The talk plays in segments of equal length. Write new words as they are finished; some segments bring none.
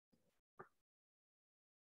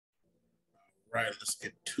Right, let's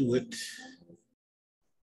get to it.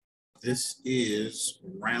 This is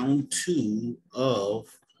round 2 of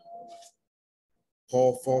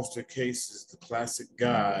Paul Foster Case's The Classic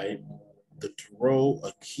Guide, The Tarot,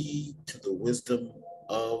 A Key to the Wisdom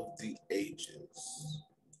of the Ages.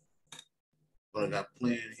 What I got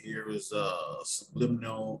playing here is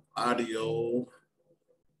subliminal audio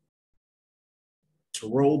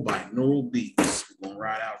Tarot by Neural Beats. We're gonna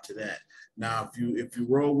ride out to that. Now, if you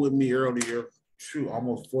roll with me earlier,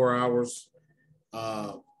 almost 4 hours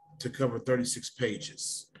to cover 36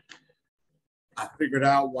 pages. I figured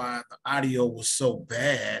out why the audio was so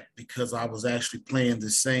bad because I was actually playing the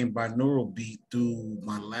same binaural beat through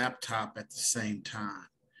my laptop at the same time.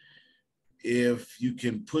 If you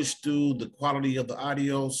can push through the quality of the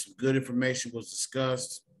audio, some good information was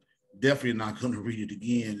discussed. Definitely not going to read it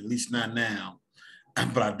again, at least not now.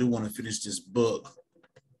 But I do want to finish this book.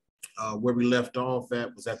 Where we left off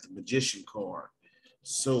at was at the Magician card.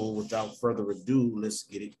 So without further ado, let's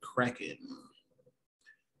get it cracking.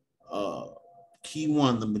 Key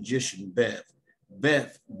 1, the Magician, Beth.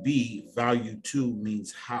 Beth, B, value 2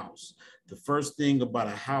 means house. The first thing about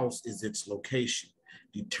a house is its location,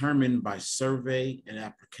 determined by survey and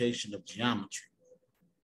application of geometry.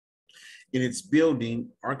 In its building,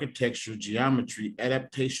 architecture, geometry,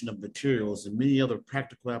 adaptation of materials, and many other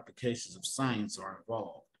practical applications of science are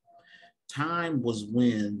involved. Time was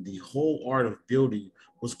when the whole art of building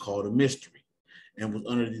was called a mystery and was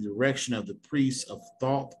under the direction of the priests of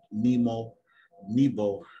Thoth, Nebo,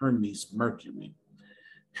 Hermes, Mercury.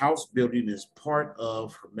 House building is part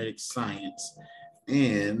of Hermetic science,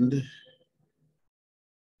 and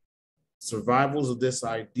survivals of this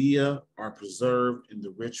idea are preserved in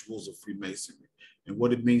the rituals of Freemasonry. And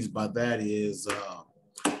what it means by that is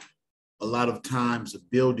a lot of times a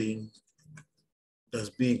building that's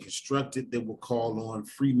being constructed, they will call on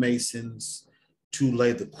Freemasons to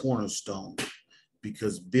lay the cornerstone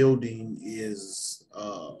because building is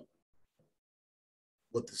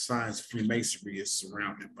what the science of Freemasonry is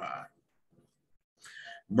surrounded by.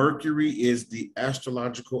 Mercury is the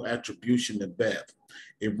astrological attribution of Beth.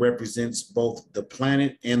 It represents both the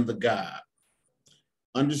planet and the god.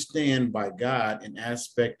 Understand by God an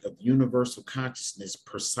aspect of universal consciousness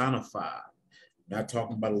personified, not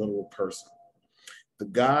talking about a literal person. The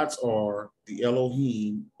gods are the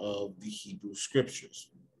Elohim of the Hebrew scriptures,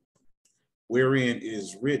 wherein it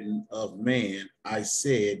is written of man, I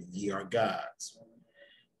said, ye are gods.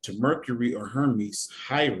 To Mercury or Hermes,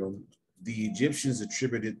 Hiram, the Egyptians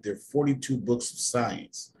attributed their 42 books of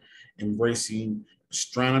science, embracing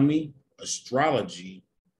astronomy, astrology,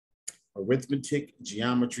 arithmetic,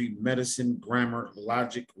 geometry, medicine, grammar,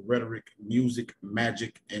 logic, rhetoric, music,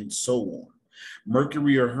 magic, and so on.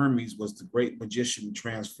 Mercury or Hermes was the great magician and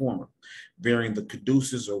transformer, bearing the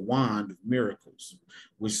caduceus or wand of miracles,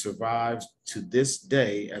 which survives to this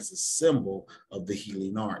day as a symbol of the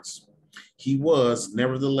healing arts. He was,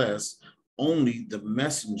 nevertheless, only the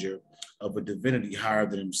messenger of a divinity higher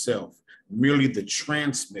than himself, merely the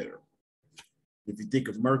transmitter. If you think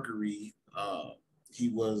of Mercury, he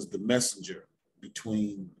was the messenger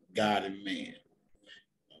between God and man,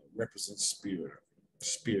 represents spirit.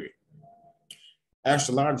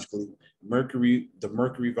 Astrologically, the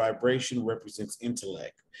Mercury vibration represents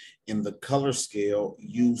intellect. In the color scale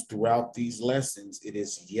used throughout these lessons, it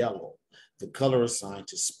is yellow, the color assigned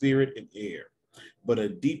to spirit and air, but a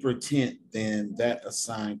deeper tint than that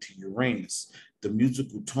assigned to Uranus. The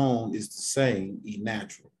musical tone is the same, E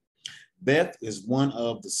natural. Beth is one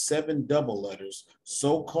of the 7 double letters,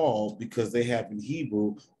 so called because they have in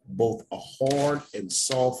Hebrew both a hard and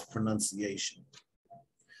soft pronunciation.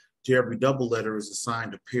 To every double letter is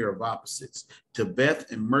assigned a pair of opposites. To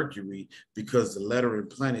Beth and Mercury, because the letter and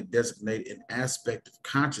planet designate an aspect of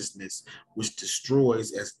consciousness which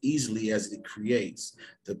destroys as easily as it creates.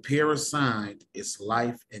 The pair assigned is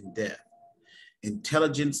life and death.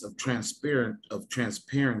 Intelligence of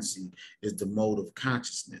transparency is the mode of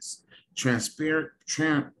consciousness.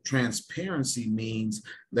 Transparency means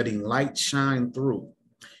letting light shine through.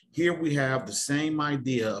 Here we have the same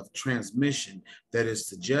idea of transmission that is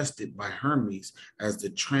suggested by Hermes as the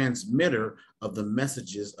transmitter of the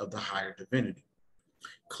messages of the higher divinity.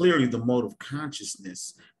 Clearly, the mode of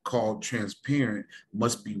consciousness called transparent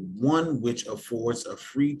must be one which affords a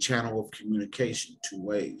free channel of communication 2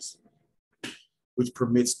 ways, which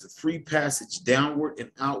permits the free passage downward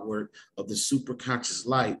and outward of the superconscious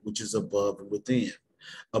light, which is above and within.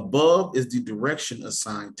 Above is the direction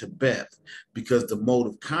assigned to Beth, because the mode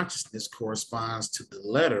of consciousness corresponds to the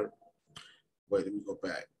letter. Wait, let me go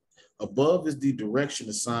back. Above is the direction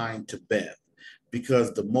assigned to Beth,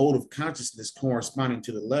 because the mode of consciousness corresponding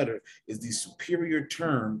to the letter is the superior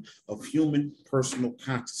term of human personal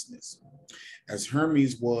consciousness. As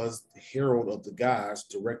Hermes was the herald of the gods,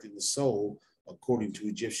 directing the soul, according to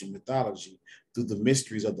Egyptian mythology, through the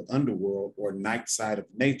mysteries of the underworld or night side of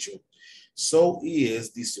nature, so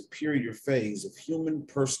is the superior phase of human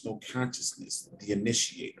personal consciousness, the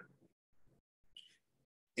initiator,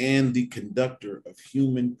 and the conductor of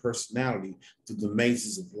human personality through the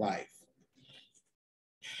mazes of life.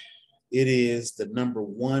 It is the number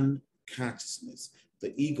one consciousness,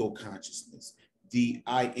 the ego consciousness, the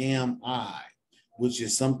I am I, which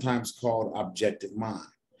is sometimes called objective mind.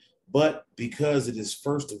 But because it is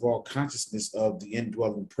first of all consciousness of the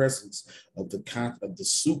indwelling presence of the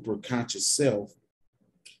super conscious self,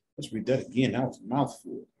 let's read that again. That was a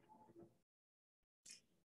mouthful.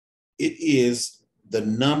 It is the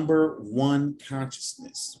number one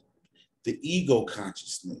consciousness, the ego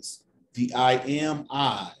consciousness, the I am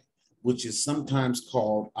I, which is sometimes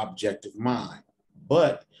called objective mind.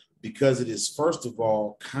 But because it is first of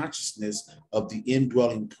all consciousness of the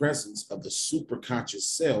indwelling presence of the superconscious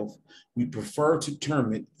self, we prefer to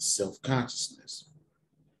term it self-consciousness.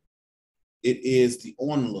 It is the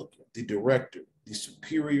onlooker, the director, the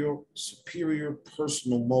superior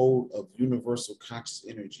personal mode of universal conscious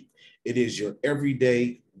energy. It is your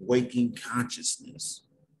everyday waking consciousness.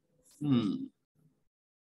 I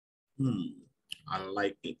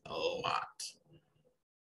like it a lot.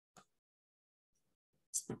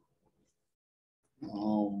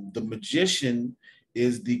 The magician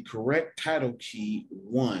is the correct title key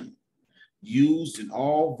 1, used in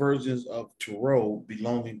all versions of tarot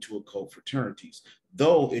belonging to occult fraternities,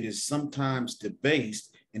 though it is sometimes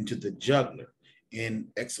debased into the juggler in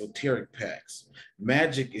exoteric pacts.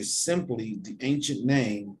 Magic is simply the ancient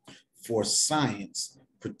name for science,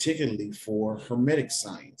 particularly for Hermetic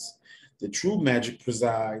science. The true magic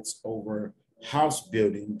presides over house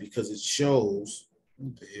building because it shows,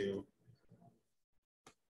 what the hell?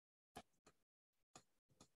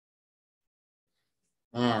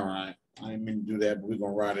 All right, I didn't mean to do that, but we're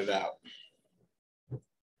gonna write it out.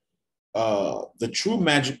 The true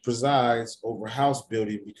magic presides over house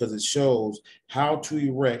building because it shows how to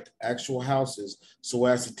erect actual houses so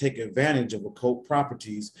as to take advantage of occult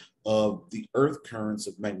properties of the earth currents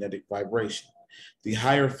of magnetic vibration. The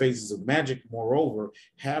higher phases of magic, moreover,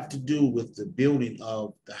 have to do with the building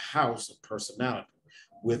of the house of personality,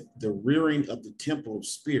 with the rearing of the temple of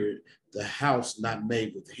spirit, the house not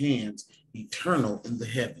made with hands, eternal in the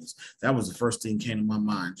heavens. That was the first thing came to my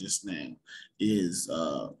mind just now, is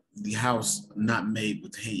the house not made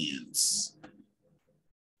with hands,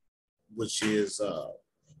 which is the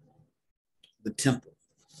temple.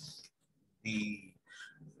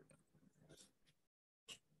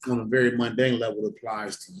 On a very mundane level, it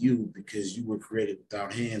applies to you because you were created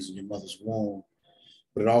without hands in your mother's womb,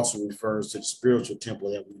 but it also refers to the spiritual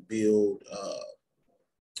temple that we build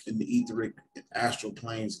in the etheric and astral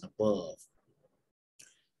planes and above.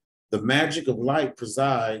 The magic of light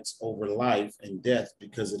presides over life and death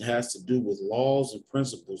because it has to do with laws and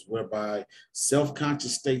principles whereby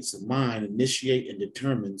self-conscious states of mind initiate and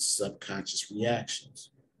determine subconscious reactions.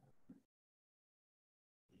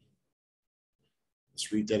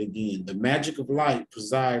 Let's read that again. The magic of light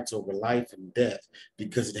presides over life and death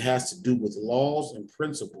because it has to do with laws and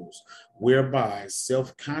principles whereby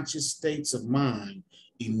self-conscious states of mind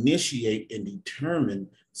initiate and determine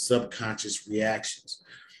subconscious reactions.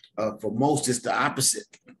 For most, it's the opposite.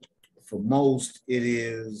 For most, it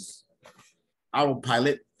is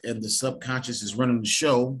autopilot and the subconscious is running the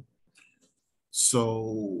show.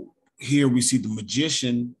 So here we see the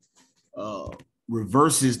magician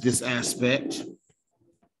reverses this aspect.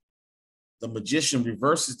 The magician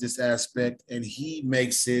reverses this aspect and he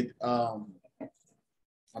makes it a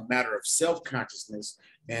matter of self-consciousness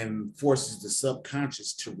and forces the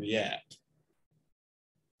subconscious to react.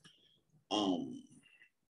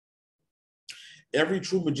 Every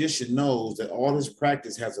true magician knows that all his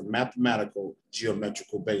practice has a mathematical,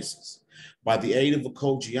 geometrical basis. By the aid of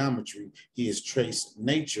occult geometry, he has traced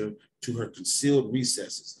nature to her concealed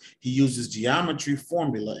recesses. He uses geometry,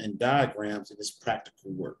 formula, and diagrams in his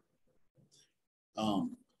practical work.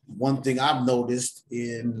 One thing I've noticed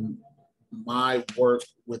in my work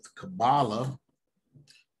with Kabbalah,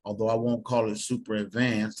 although I won't call it super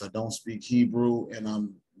advanced, I don't speak Hebrew, and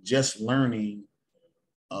I'm just learning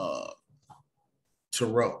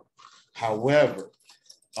tarot. However,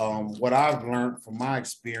 what I've learned from my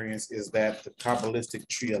experience is that the Kabbalistic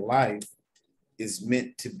tree of life is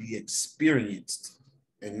meant to be experienced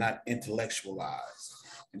and not intellectualized.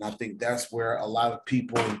 And I think that's where a lot of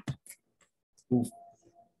people who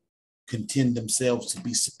contend themselves to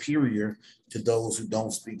be superior to those who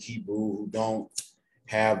don't speak Hebrew, who don't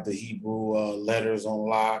have the Hebrew letters on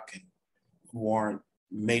lock, and who aren't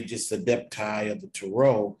made just adepti of the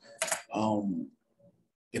Torah.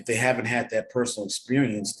 If they haven't had that personal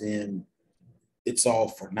experience, then it's all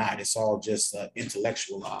for naught. It's all just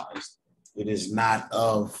intellectualized. It is not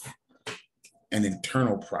of an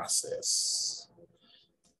internal process.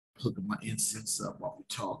 Hooking my incense up while we're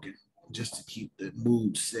talking, just to keep the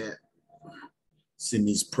mood set. Send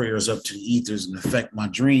these prayers up to the ethers and affect my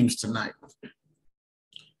dreams tonight.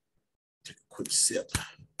 Take a quick sip.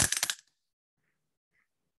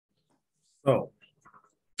 So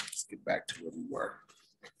let's get back to where we were.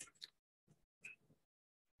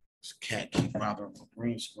 This cat keep bothering my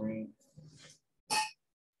green screen.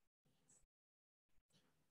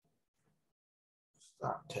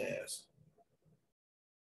 Stop task.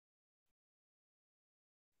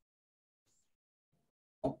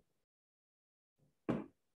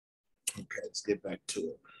 Okay, let's get back to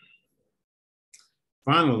it.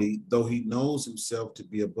 Finally, though he knows himself to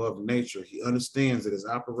be above nature, he understands that his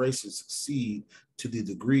operations succeed to the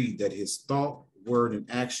degree that his thought, word, and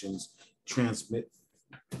actions transmit.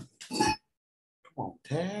 Come on,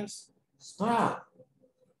 Taz. Stop.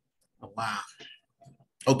 Oh, wow.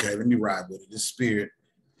 Okay, let me ride with it. This spirit.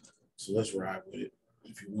 So let's ride with it.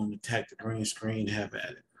 If you want to attack the green screen, have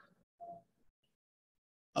at it.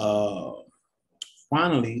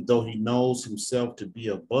 Finally, though he knows himself to be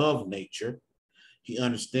above nature, he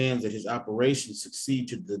understands that his operations succeed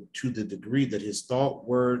to the degree that his thought,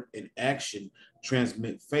 word, and action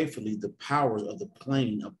transmit faithfully the powers of the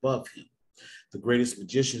plane above him. The greatest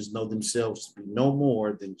magicians know themselves to be no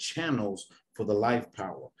more than channels for the life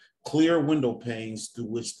power, clear window panes through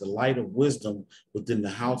which the light of wisdom within the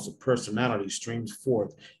house of personality streams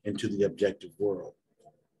forth into the objective world.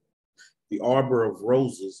 The arbor of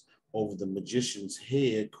roses over the magician's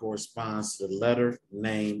head corresponds to the letter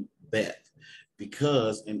name Beth,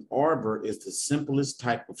 because an arbor is the simplest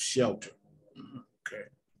type of shelter. Okay.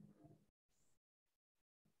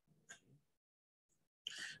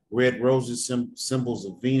 Red roses, symbols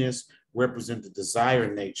of Venus, represent the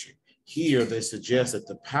desire nature. Here, they suggest that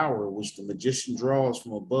the power which the magician draws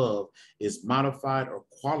from above is modified or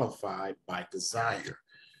qualified by desire.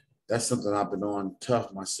 That's something I've been on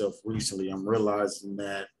tough myself recently. I'm realizing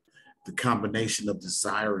that the combination of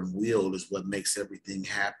desire and will is what makes everything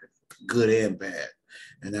happen, good and bad.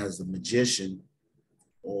 And as a magician,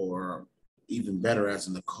 or even better as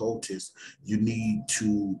an occultist, you need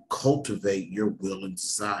to cultivate your will and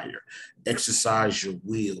desire, exercise your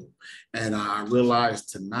will. And I realized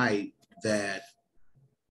tonight that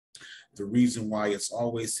the reason why it's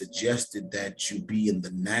always suggested that you be in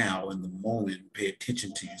the now, in the moment, pay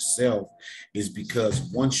attention to yourself, is because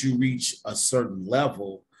once you reach a certain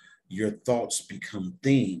level, your thoughts become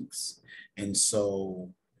things. And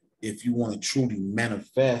so if you want to truly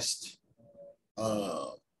manifest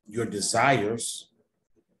your desires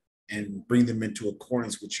and bring them into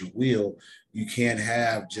accordance with your will, you can't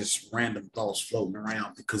have just random thoughts floating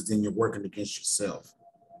around, because then you're working against yourself.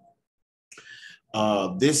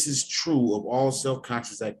 This is true of all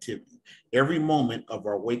self-conscious activity. Every moment of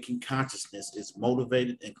our waking consciousness is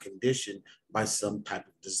motivated and conditioned by some type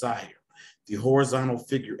of desire. The horizontal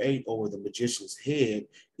figure 8 over the magician's head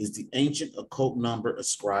is the ancient occult number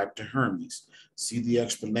ascribed to Hermes. See the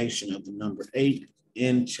explanation of the number 8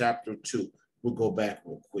 in chapter 2. We'll go back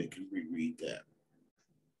real quick and reread that.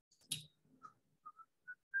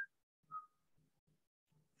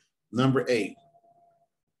 Number 8.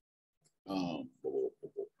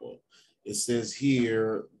 It says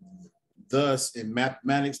here, thus in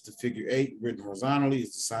mathematics, the figure 8 written horizontally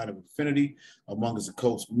is the sign of infinity. Among its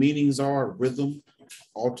occult meanings are rhythm,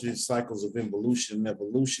 alternate cycles of involution and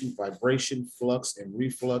evolution, vibration, flux and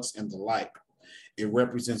reflux, and the like. It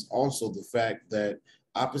represents also the fact that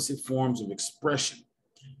opposite forms of expression,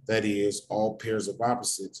 that is, all pairs of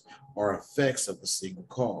opposites, are effects of a single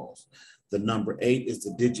cause. The number 8 is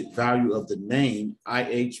the digit value of the name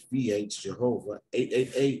IHVH Jehovah.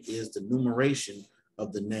 888 is the numeration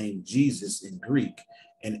of the name Jesus in Greek.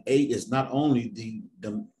 And 8 is not only the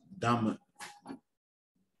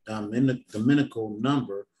dominical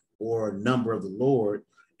number or number of the Lord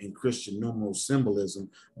in Christian numeral symbolism,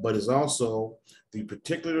 but is also the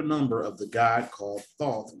particular number of the god called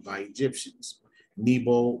Thoth by Egyptians,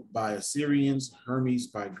 Nebo by Assyrians, Hermes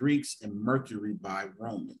by Greeks, and Mercury by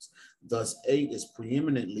Romans. Thus, 8 is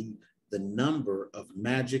preeminently the number of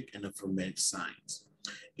magic and of Hermetic science.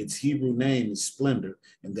 Its Hebrew name is splendor,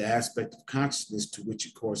 and the aspect of consciousness to which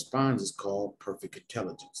it corresponds is called perfect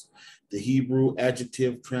intelligence. The Hebrew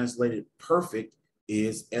adjective translated perfect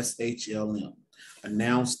is SHLM. A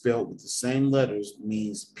noun spelled with the same letters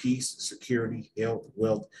means peace, security, health,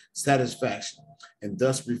 wealth, satisfaction, and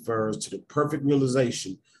thus refers to the perfect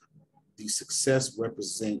realization the success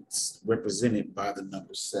represented by the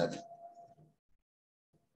number 7.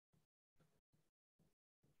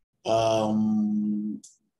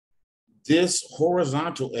 This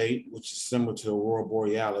horizontal 8, which is similar to Aurora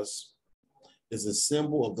Borealis, is a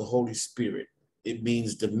symbol of the Holy Spirit. It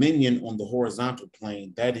means dominion on the horizontal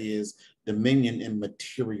plane, that is, dominion in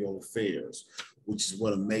material affairs, which is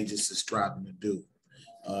what a magus is striving to do.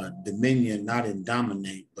 Dominion, not in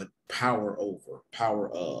dominate, but power over,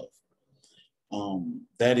 power of.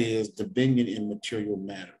 That is dominion in material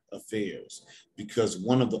matter affairs, because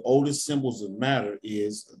one of the oldest symbols of matter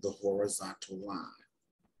is the horizontal line.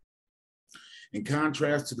 In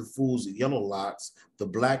contrast to the fool's yellow locks, the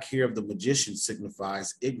black hair of the magician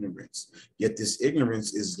signifies ignorance, yet this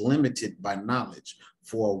ignorance is limited by knowledge,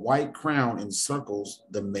 for a white crown encircles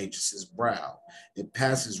the magus's brow. It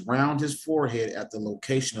passes round his forehead at the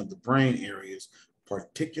location of the brain areas,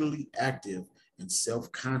 particularly active in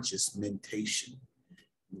self-conscious mentation.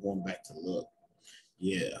 I'm going back to look.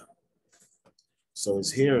 Yeah. So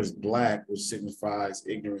his hair is black, which signifies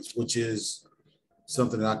ignorance, which is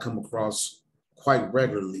something that I come across quite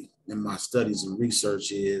regularly in my studies and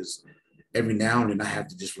research. Is every now and then I have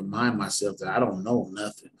to just remind myself that I don't know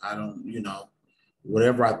nothing. I don't,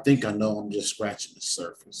 whatever I think I know, I'm just scratching the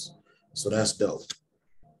surface. So that's dope.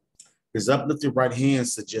 His uplifted right hand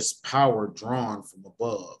suggests power drawn from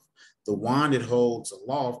above. The wand it holds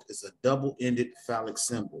aloft is a double-ended phallic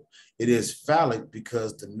symbol. It is phallic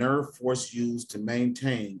because the nerve force used to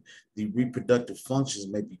maintain the reproductive functions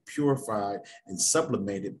may be purified and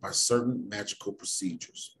supplemented by certain magical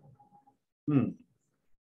procedures. Wonder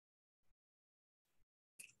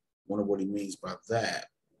what he means by that.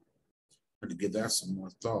 I'm going to give that some more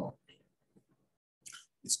thought.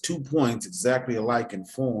 Its 2 points, exactly alike in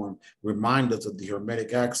form, remind us of the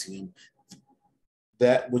Hermetic axiom,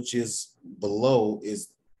 that which is below is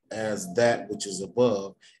as that which is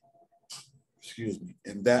above,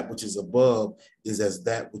 and that which is above is as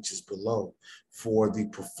that which is below, for the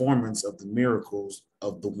performance of the miracles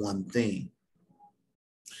of the one thing.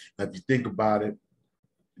 Now, if you think about it,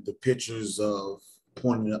 the pictures of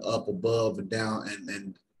pointing up, above, and down,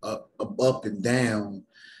 and up and down,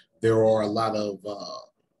 there are a lot of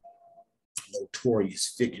notorious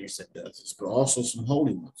figures that does this, but also some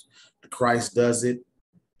holy ones. The Christ does it.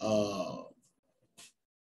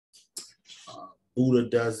 Buddha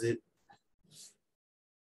does it.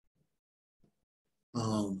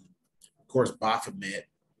 Of course, Baphomet,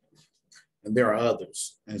 and there are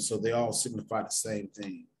others. And so they all signify the same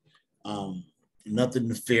thing. Nothing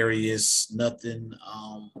nefarious, nothing,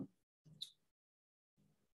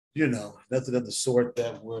 nothing of the sort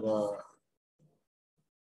that would,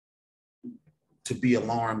 to be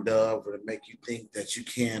alarmed of, or to make you think that you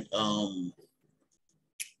can't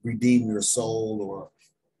redeem your soul or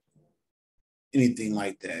anything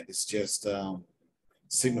like that. It's just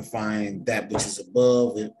signifying that which is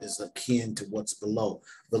above is akin to what's below.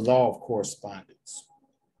 The law of correspondence.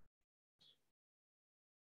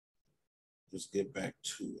 Let's get back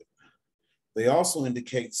to it. They also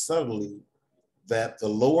indicate subtly that the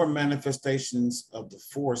lower manifestations of the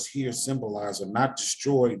force here symbolized are not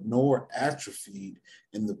destroyed nor atrophied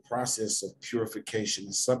in the process of purification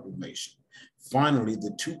and sublimation. Finally,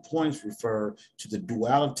 the 2 points refer to the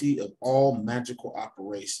duality of all magical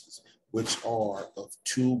operations, which are of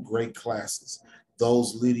 2 great classes,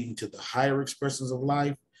 those leading to the higher expressions of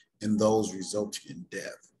life and those resulting in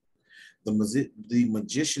death. The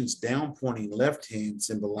magician's down-pointing left hand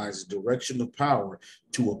symbolizes direction of power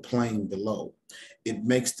to a plane below. It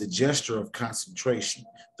makes the gesture of concentration.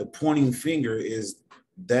 The pointing finger is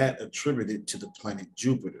that attributed to the planet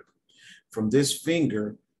Jupiter. From this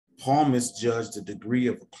finger, palmists judge the degree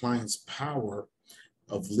of a client's power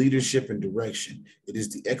of leadership and direction. It is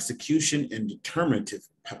the execution and determinative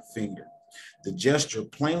finger. The gesture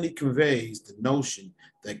plainly conveys the notion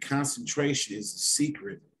that concentration is the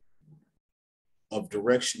secret of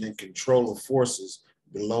direction and control of forces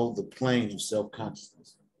below the plane of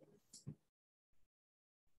self-consciousness.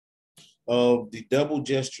 Of the double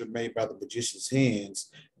gesture made by the magician's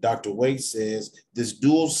hands, Dr. Waite says, this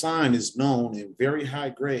dual sign is known in very high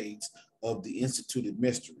grades of the instituted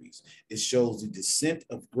mysteries. It shows the descent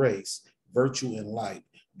of grace, virtue, and light,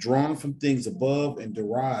 drawn from things above and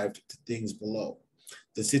derived to things below.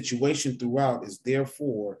 The situation throughout is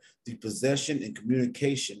therefore the possession and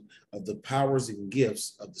communication of the powers and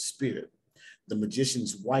gifts of the spirit. The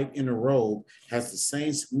magician's white inner robe has the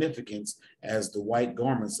same significance as the white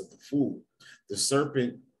garments of the fool. The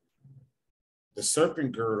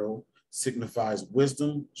serpent girdle signifies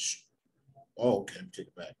wisdom. Oh, okay, take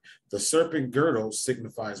it back. The serpent girdle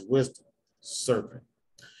signifies wisdom, serpent,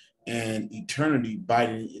 and eternity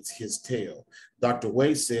biting his tail. Dr.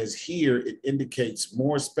 Wade says here it indicates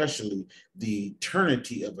more especially the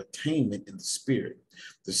eternity of attainment in the spirit.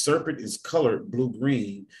 The serpent is colored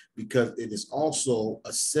blue-green because it is also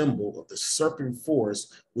a symbol of the serpent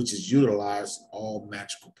force, which is utilized in all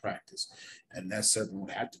magical practice. And that certainly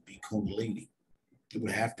would have to be Kundalini. It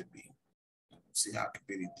would have to be. See how it could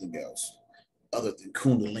be anything else other than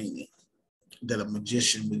Kundalini, that a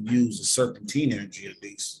magician would use a serpentine energy at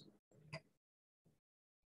least.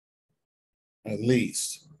 At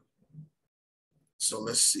least. So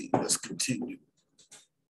let's see. Let's continue.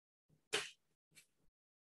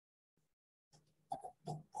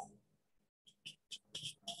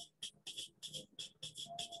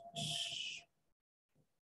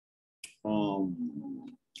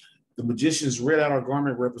 The magician's red outer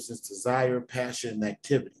garment represents desire, passion, and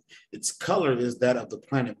activity. Its color is that of the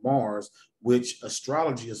planet Mars, which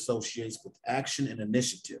astrology associates with action and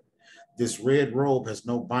initiative. This red robe has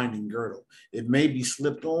no binding girdle. It may be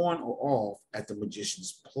slipped on or off at the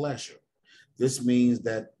magician's pleasure. This means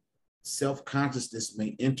that self-consciousness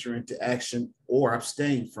may enter into action or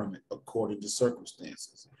abstain from it according to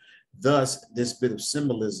circumstances. Thus, this bit of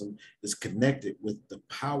symbolism is connected with the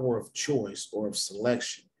power of choice or of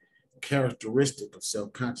selection, characteristic of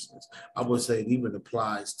self-consciousness. I would say it even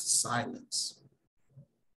applies to silence.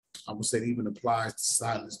 I would say it even applies to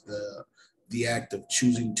silence, the act of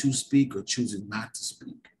choosing to speak or choosing not to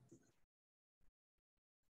speak.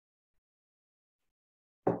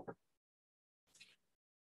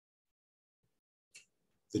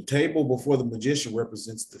 The table before the magician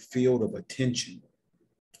represents the field of attention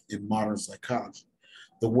in modern psychology.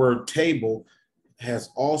 The word table has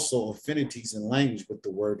also affinities in language with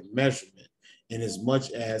the word measurement, in as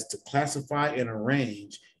much as to classify and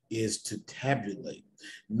arrange is to tabulate.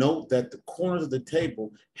 Note that the corners of the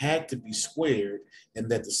table had to be squared and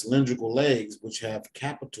that the cylindrical legs, which have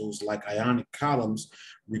capitals like ionic columns,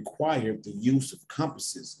 required the use of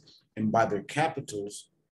compasses, and by their capitals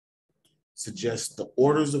suggest the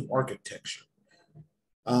orders of architecture.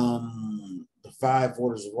 The 5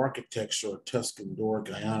 orders of architecture are Tuscan,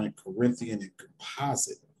 Doric, Ionic, Corinthian, and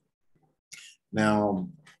Composite. Now,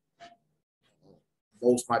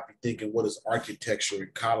 most might be thinking, what does architecture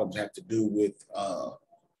and columns have to do with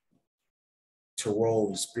tarot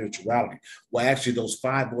and spirituality? Well, actually, those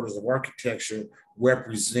 5 orders of architecture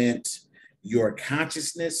represent your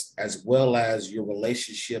consciousness as well as your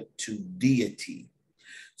relationship to deity.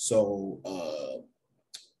 So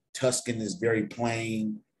Tuscan is very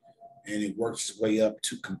plain, and it works its way up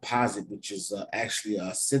to composite, which is actually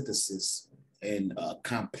a synthesis and a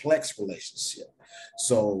complex relationship.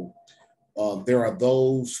 So there are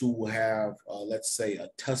those who have, let's say, a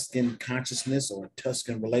Tuscan consciousness or a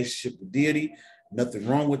Tuscan relationship with deity. Nothing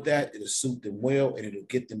wrong with that. It'll suit them well and it'll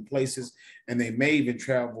get them places. And they may even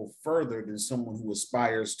travel further than someone who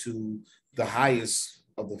aspires to the highest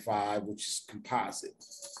of the 5, which is composite.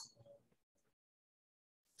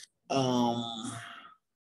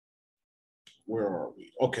 Where are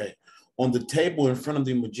we? Okay. On the table in front of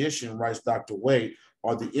the magician, writes Dr. Wade,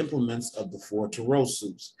 are the implements of the 4 tarot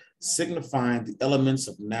suits, signifying the elements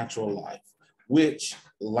of natural life, which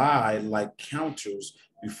lie like counters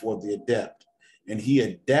before the adept. And he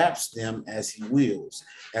adapts them as he wills.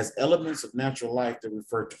 As elements of natural life, they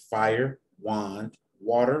refer to fire, wand,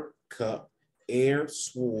 water, cup, air,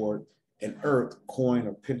 sword, and earth, coin,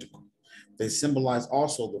 or pentacle. They symbolize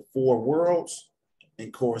also the 4 worlds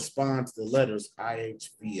and correspond to the letters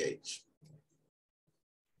IHVH.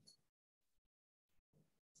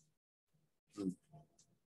 The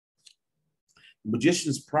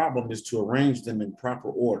magician's problem is to arrange them in proper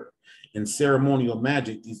order. In ceremonial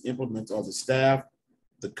magic, these implements are the staff,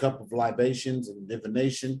 the cup of libations and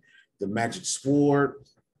divination, the magic sword,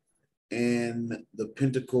 and the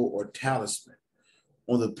pentacle or talisman.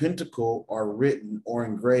 On the pentacle are written or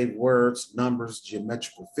engraved words, numbers,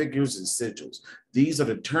 geometrical figures, and sigils. These are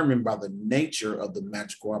determined by the nature of the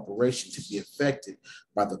magical operation to be affected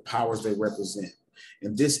by the powers they represent.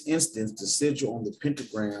 In this instance, the sigil on the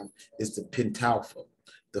pentagram is the pentalpha,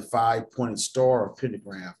 the 5-pointed star or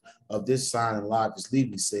pentagram. Of this sign, and Livis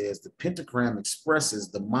Levy says, the pentagram expresses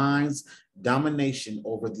the mind's domination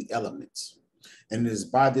over the elements. And it is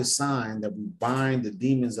by this sign that we bind the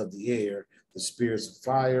demons of the air, the spirits of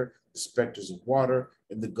fire, the specters of water,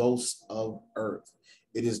 and the ghosts of earth.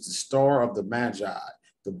 It is the star of the Magi,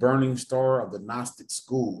 the burning star of the Gnostic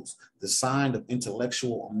schools, the sign of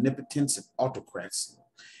intellectual omnipotence and autocracy.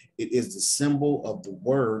 It is the symbol of the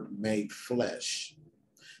word made flesh.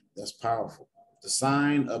 That's powerful. The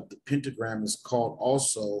sign of the pentagram is called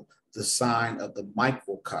also the sign of the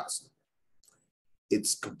microcosm.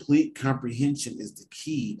 Its complete comprehension is the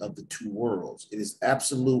key of the two worlds. It is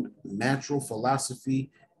absolute natural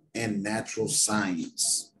philosophy and natural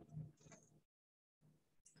science.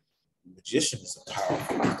 The magician is a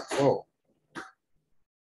powerful control.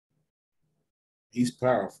 He's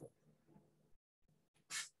powerful.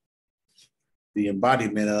 The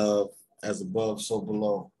embodiment of as above, so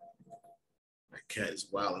below. That cat is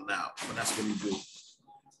wilding out, but that's what he do.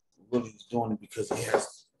 Really, he's doing it because he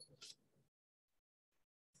has.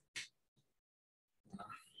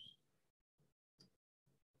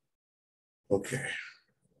 Okay.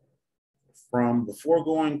 From the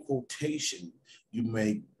foregoing quotation, you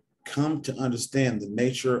may come to understand the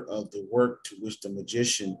nature of the work to which the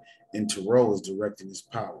magician in tarot is directing his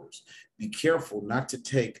powers. Be careful not to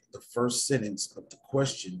take the first sentence of the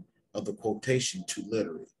question of the quotation too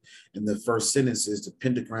literally. In the first sentence is the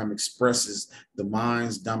pentagram expresses the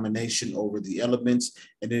mind's domination over the elements,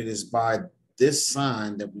 and it is by this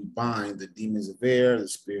sign that we bind the demons of air, the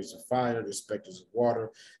spirits of fire, the specters of water,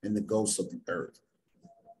 and the ghosts of the earth.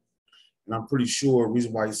 And I'm pretty sure the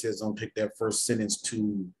reason why he says don't take that first sentence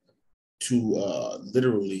too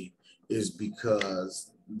literally is because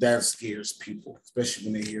that scares people, especially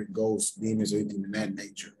when they hear ghosts, demons, or anything of that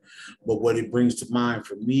nature. But what it brings to mind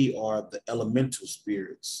for me are the elemental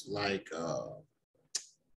spirits, like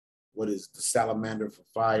what is the salamander for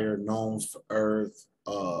fire, gnomes for earth,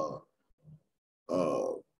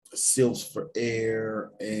 sylphs for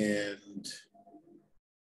air, and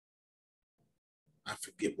I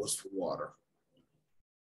forget what's for water.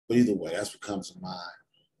 But either way, that's what comes to mind.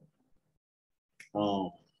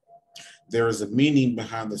 There is a meaning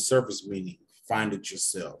behind the surface meaning. Find it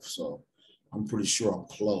yourself. So I'm pretty sure I'm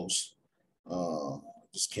close.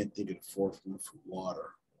 Just can't think of the fourth one for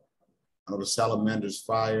water. I know the salamander's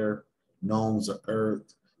fire, gnomes are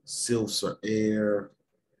earth, sylphs are air.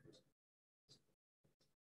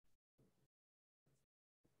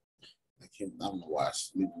 I don't know why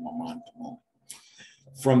it's leaving my mind at the moment.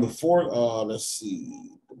 From the four, let's see.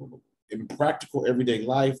 In practical everyday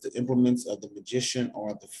life, the implements of the magician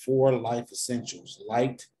are the four life essentials: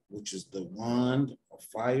 light, which is the wand of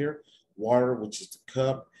fire; water, which is the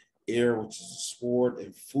cup; air, which is the sword;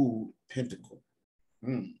 and food, pentacle.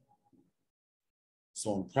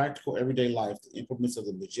 So in practical everyday life, the implements of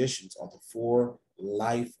the magicians are the four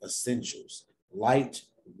life essentials: light,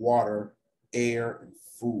 water, air, and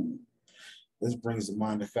food. This brings to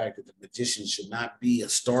mind the fact that the magician should not be a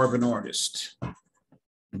starving artist.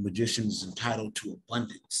 The magician is entitled to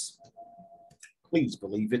abundance. Please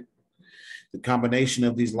believe it. The combination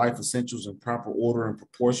of these life essentials in proper order and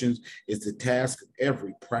proportions is the task of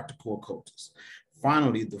every practical occultist.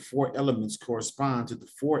 Finally, the four elements correspond to the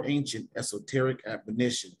four ancient esoteric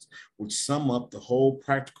admonitions, which sum up the whole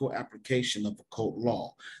practical application of occult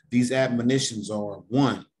law. These admonitions are: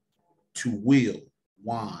 1, to will,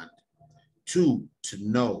 wand; 2, to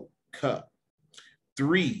know, cup;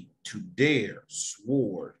 3, to dare,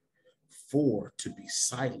 sword; 4, to be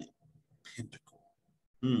silent, pentacle.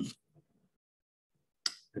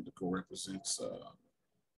 Pentacle represents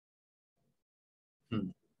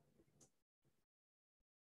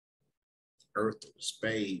earth, the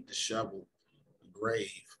spade, the shovel, the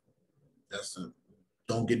grave.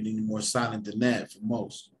 Don't get any more silent than that for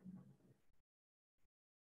most.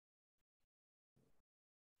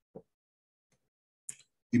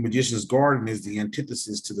 The magician's garden is the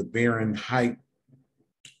antithesis to the barren height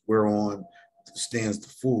whereon stands the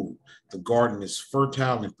fool. The garden is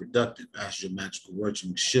fertile and productive, as your magical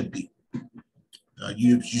working should be.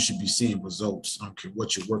 You should be seeing results. I don't care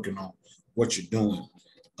what you're working on, what you're doing.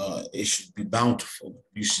 It should be bountiful.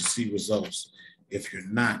 You should see results. If you're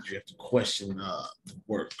not, you have to question the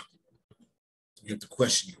work. You have to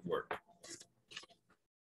question your work.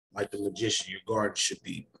 Like the magician, your garden should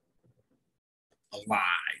be alive.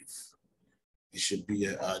 It should be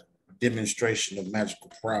a demonstration of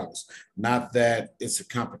magical prowess. Not that it's a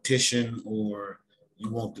competition or you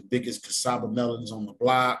want the biggest cassava melons on the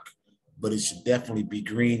block, but it should definitely be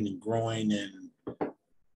green and growing and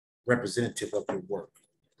representative of your work.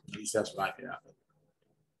 At least that's what I get out of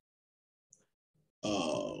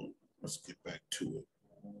it. Let's get back to it.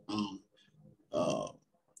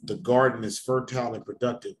 The garden is fertile and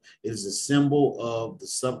productive. It is a symbol of the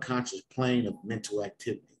subconscious plane of mental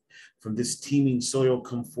activity. From this teeming soil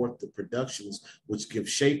come forth the productions which give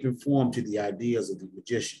shape and form to the ideas of the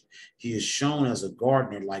magician. He is shown as a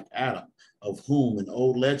gardener like Adam, of whom an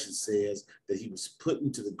old legend says that he was put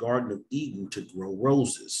into the Garden of Eden to grow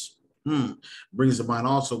roses. Brings to mind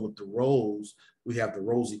also with the rose, we have the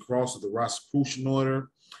Rosy Cross of the Rosicrucian Order,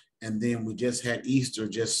 and then we just had Easter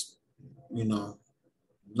just,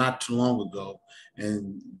 not too long ago.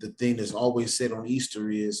 And the thing that's always said on Easter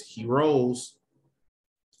is, he rose.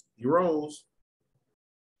 He rose.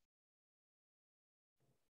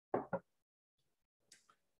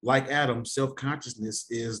 Like Adam, self-consciousness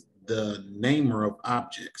is the namer of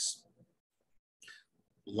objects.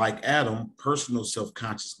 Like Adam, personal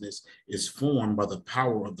self-consciousness is formed by the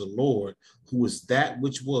power of the Lord, who is that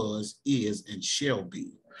which was, is, and shall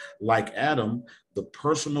be. Like Adam, the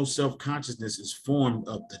personal self-consciousness is formed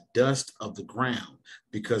of the dust of the ground,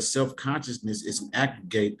 because self-consciousness is an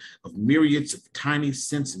aggregate of myriads of tiny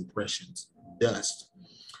sense impressions, dust,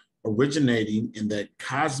 originating in that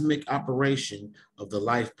cosmic operation of the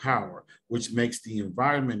life power, which makes the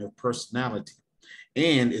environment of personality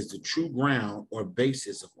and is the true ground or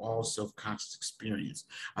basis of all self-conscious experience.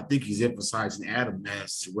 I think he's emphasizing Adam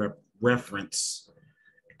as to reference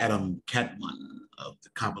Adam Catman of the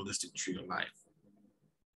Kabbalistic Tree of Life.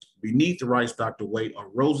 Beneath the rice, Dr. Waite, are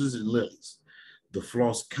roses and lilies, the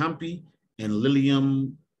Flos Campi and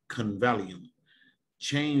Lilium convallium,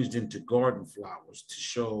 changed into garden flowers to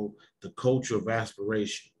show the culture of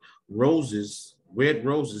aspiration. Roses, red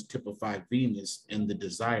roses typify Venus and the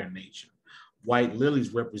desire nature. White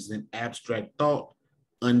lilies represent abstract thought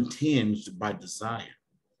untinged by desire,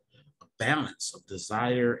 a balance of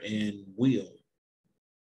desire and will.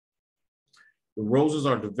 The roses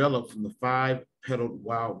are developed from the 5-petaled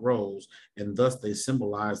wild rose, and thus they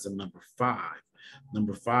symbolize the number 5.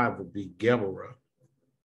 Number 5 would be Geburah,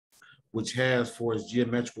 which has for its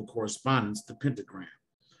geometrical correspondence the pentagram.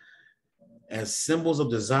 As symbols of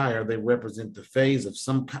desire, they represent the phase of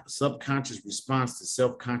some subconscious response to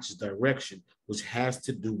self-conscious direction, which has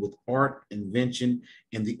to do with art, invention,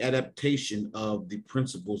 and the adaptation of the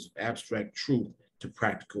principles of abstract truth to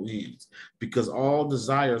practical ends, because all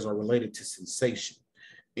desires are related to sensation.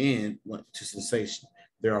 There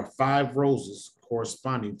are 5 roses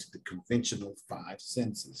corresponding to the conventional 5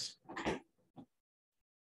 senses.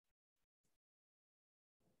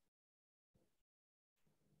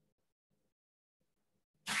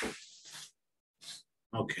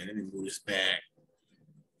 Okay, let me move this back.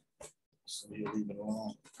 So you'll leave it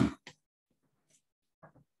alone.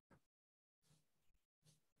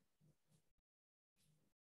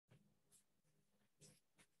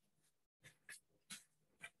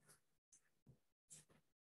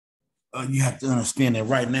 You have to understand that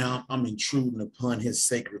right now I'm intruding upon his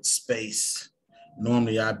sacred space.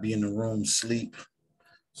 Normally I'd be in the room sleep.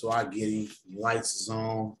 So I get him, lights is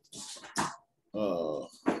on.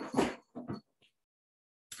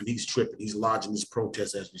 And he's tripping. He's lodging his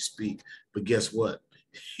protest as we speak. But guess what?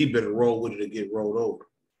 He better roll with it or get rolled over.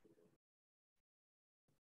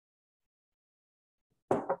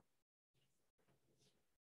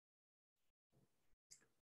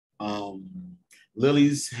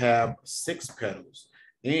 Lilies have 6 petals,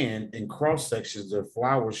 and in cross sections, their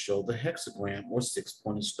flowers show the hexagram or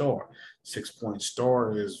 6-pointed star. 6-pointed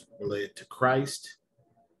star is related to Christ,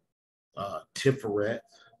 Tiferet,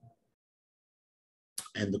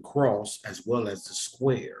 and the cross, as well as the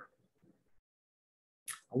square.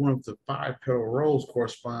 I wonder if the 5-petal rose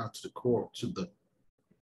corresponds to the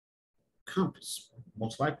compass.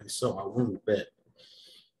 Most likely so. I wouldn't bet.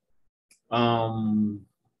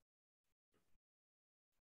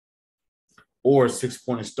 Or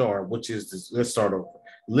 6-pointed star, which is this. Let's start over.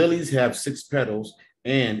 Lilies have 6 petals,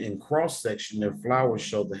 and in cross section, their flowers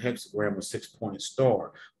show the hexagram of 6-pointed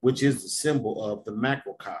star, which is the symbol of the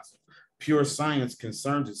macrocosm. Pure science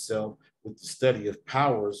concerns itself with the study of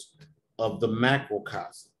powers of the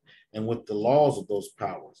macrocosm and with the laws of those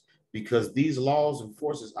powers, because these laws and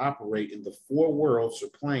forces operate in the 4 worlds or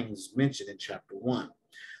planes mentioned in chapter 1.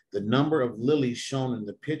 The number of lilies shown in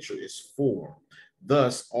the picture is 4.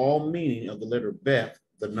 Thus, all meaning of the letter Beth,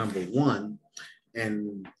 the number 1,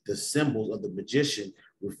 and the symbols of the magician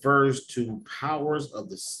refers to powers of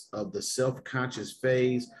the self-conscious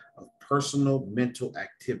phase of personal mental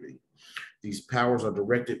activity. These powers are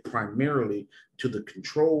directed primarily to the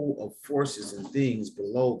control of forces and things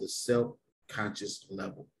below the self-conscious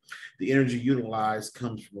level. The energy utilized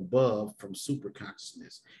comes from above, from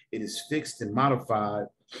superconsciousness. It is fixed and modified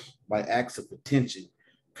by acts of attention.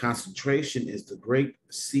 Concentration is the great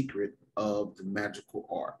secret of the magical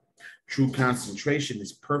art. True concentration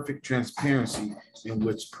is perfect transparency in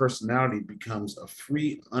which personality becomes a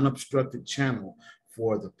free, unobstructed channel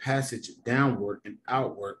for the passage downward and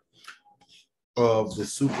outward of the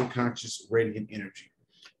superconscious radiant energy.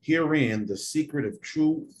 Herein, the secret of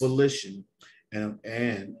true volition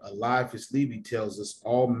and Eliphas Levi tells us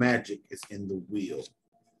all magic is in the will.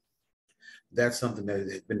 That's something that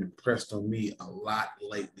has been impressed on me a lot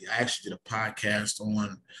lately. I actually did a podcast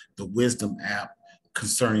on the Wisdom app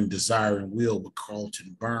concerning desire and will with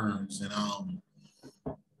Carlton Burns, and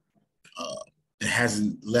it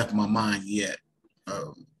hasn't left my mind yet.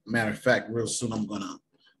 Matter of fact, real soon I'm gonna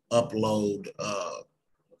upload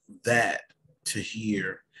that to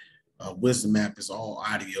here. Wisdom app is all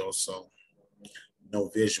audio, so no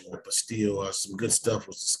visual, but still some good stuff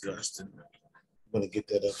was discussed, and I'm gonna get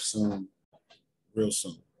that up soon, real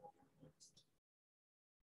soon.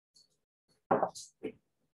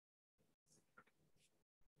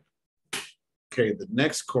 Okay, the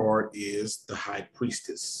next card is the High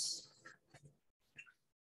Priestess.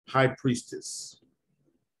 High Priestess.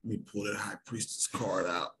 Let me pull that High Priestess card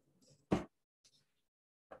out.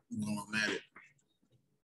 While I'm at it.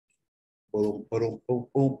 Boom, boom, boom,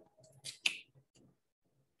 boom.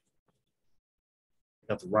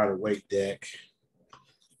 Got the Rider-Waite deck.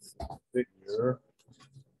 Figure.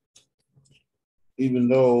 Even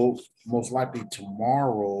though most likely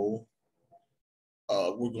tomorrow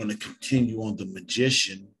we're going to continue on the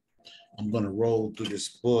Magician, I'm going to roll through this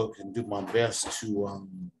book and do my best to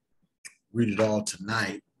read it all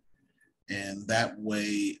tonight. And that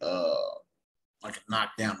way I can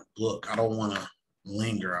knock down the book. I don't want to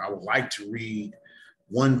linger. I would like to read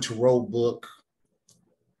one tarot book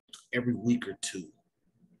every week or two,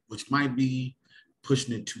 which might be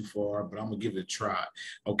pushing it too far, but I'm going to give it a try.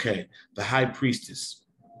 Okay, the High Priestess.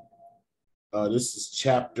 This is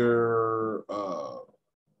chapter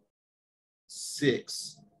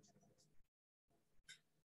 6.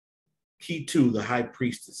 Key 2, the High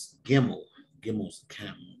Priestess, Gimel. Gimel's a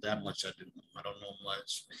camel. That much I don't know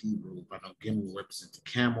much Hebrew, but I know Gimel represents the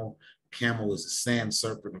camel. Camel is a sand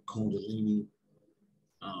serpent or Kundalini.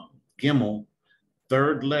 Gimel,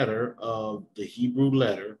 third letter of the Hebrew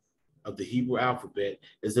alphabet,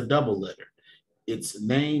 is a double letter. Its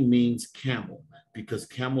name means camel because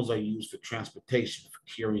camels are used for transportation, for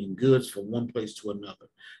carrying goods from one place to another.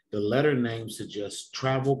 The letter name suggests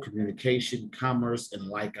travel, communication, commerce, and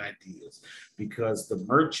like ideas, because the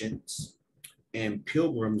merchants and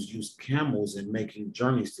pilgrims used camels in making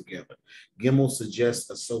journeys together. Gimel suggests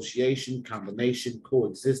association, combination,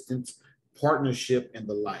 coexistence, partnership, and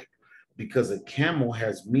the like, because a camel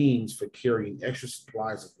has means for carrying extra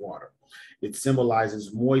supplies of water. It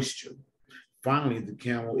symbolizes moisture. Finally, the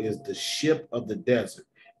camel is the ship of the desert,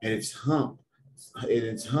 and its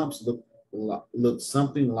humps look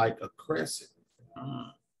something like a crescent.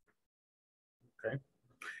 Okay.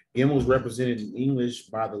 Gimel is represented in English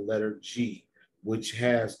by the letter G, which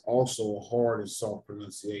has also a hard and soft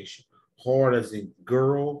pronunciation. Hard as in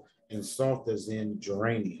girl and soft as in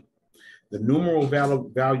geranium. The numeral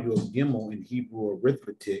value of Gimel in Hebrew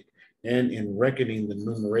arithmetic and in reckoning the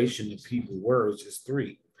numeration of Hebrew words is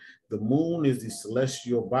 3. The moon is the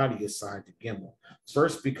celestial body assigned to Gimel.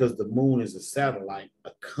 First, because the moon is a satellite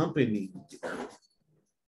accompanying the earth.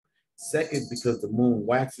 Second, because the moon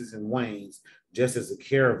waxes and wanes, just as a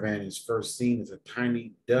caravan is first seen as a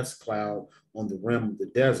tiny dust cloud on the rim of the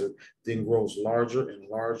desert, then grows larger and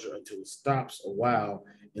larger until it stops a while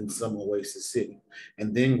in some oasis city,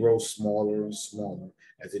 and then grows smaller and smaller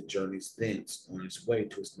as it journeys thence on its way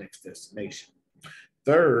to its next destination.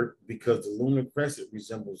 Third, because the lunar crescent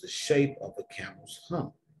resembles the shape of a camel's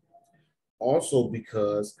hump. Also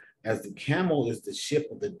because as the camel is the ship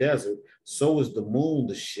of the desert, so is the moon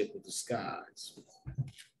the ship of the skies.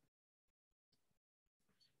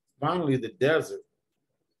 Finally,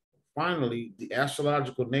 the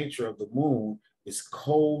astrological nature of the moon is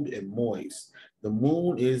cold and moist. The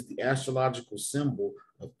moon is the astrological symbol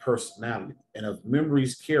of personality and of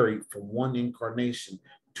memories carried from one incarnation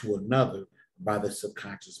to another by the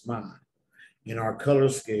subconscious mind. In our color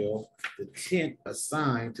scale, the tint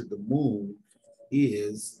assigned to the moon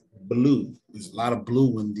is blue. There's a lot of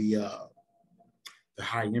blue in the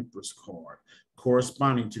High Empress card,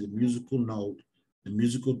 corresponding to the musical note, the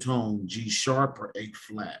musical tone G sharp or A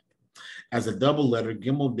flat. As a double letter,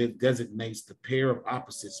 Gimel designates the pair of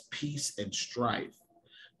opposites, peace and strife.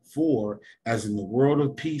 For, as in the world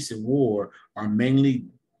of peace and war, are mainly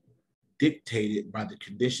dictated by the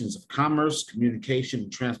conditions of commerce, communication,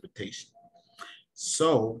 and transportation.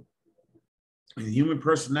 So, In human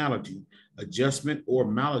personality, adjustment or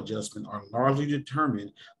maladjustment are largely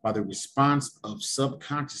determined by the response of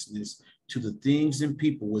subconsciousness to the things and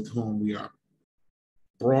people with whom we are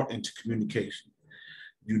brought into communication.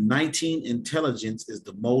 Uniting intelligence is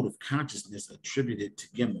the mode of consciousness attributed to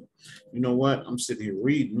Gimel. You know what? I'm sitting here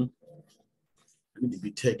reading. I need to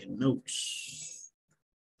be taking notes.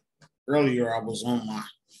 Earlier, I was on my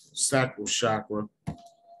sacral chakra.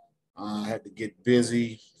 I had to get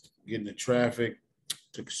busy, get in the traffic,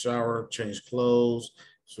 took a shower, changed clothes.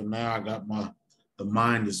 So now I got the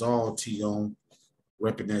mind is all T on,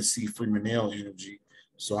 repping that C. Freeman-L energy.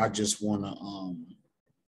 So I just want to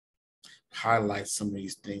highlight some of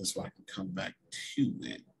these things so I can come back to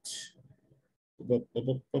it.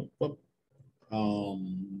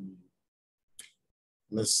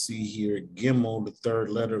 Let's see here. Gimel, the third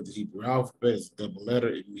letter of the Hebrew alphabet, is a double letter.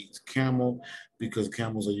 It means camel because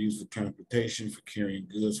camels are used for transportation, for carrying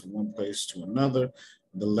goods from one place to another.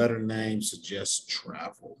 The letter name suggests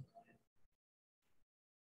travel.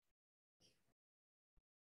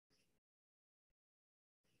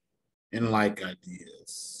 And like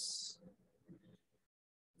ideas.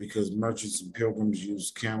 Because merchants and pilgrims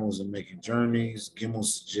use camels in making journeys, Gimel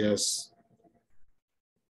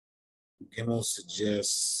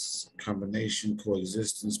suggests combination,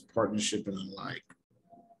 coexistence, partnership, and the like.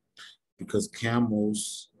 Because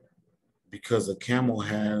a camel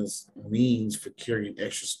has means for carrying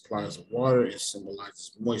extra supplies of water, it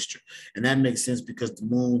symbolizes moisture. And that makes sense because the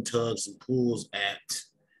moon tugs and pulls at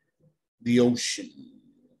the ocean.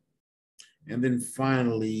 And then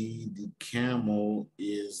finally, the camel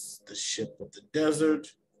is the ship of the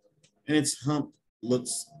desert, and its hump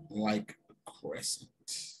looks like a crescent.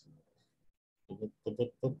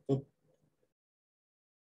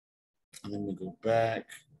 And then we go back,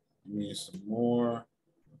 give some more.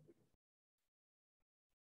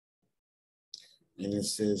 And it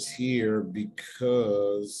says here,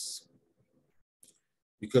 because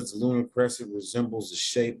the lunar crescent resembles the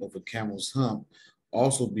shape of a camel's hump,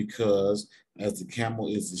 also because as the camel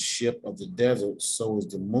is the ship of the desert, so is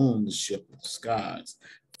the moon the ship of the skies.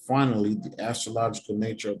 Finally, the astrological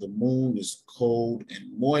nature of the moon is cold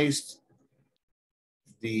and moist.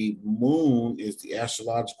 The moon is the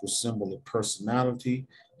astrological symbol of personality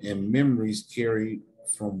and memories carried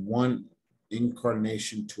from one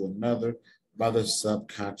incarnation to another by the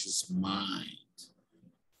subconscious mind.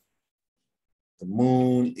 The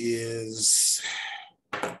moon is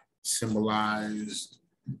symbolized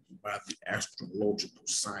by the astrological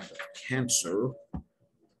sign of Cancer.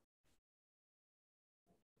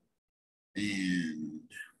 And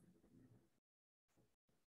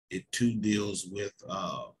it too deals with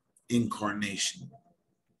incarnation.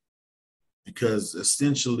 Because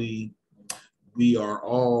essentially, we are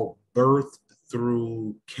all birthed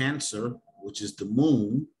through Cancer, which is the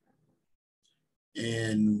moon,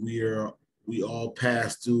 and we all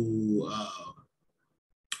pass through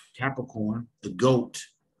Capricorn, the goat,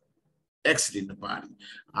 exiting the body.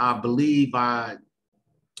 I believe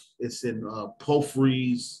it's in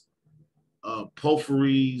Porphyry's,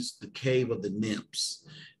 The Cave of the Nymphs.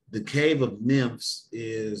 The Cave of Nymphs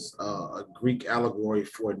is a Greek allegory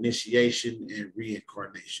for initiation and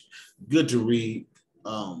reincarnation. Good to read.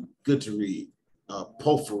 Porphyry,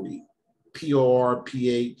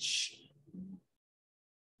 Porphy,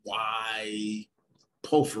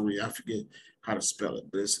 Porphyry. I forget how to spell it,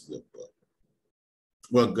 but it's a good book.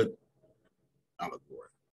 Well, good allegory.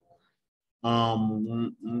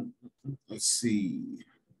 Let's see.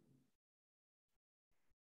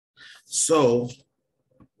 So,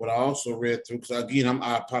 what I also read through, because again,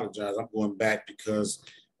 I apologize. I'm going back because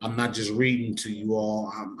I'm not just reading to you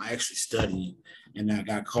all. I'm actually studying, and I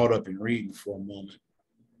got caught up in reading for a moment.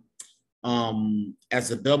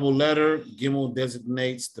 As a double letter, Gimel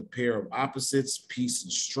designates the pair of opposites, peace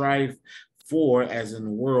and strife. For, as in the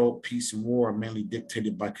world, peace and war are mainly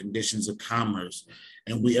dictated by conditions of commerce,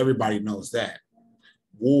 and everybody knows that.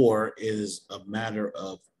 War is a matter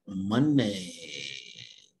of money.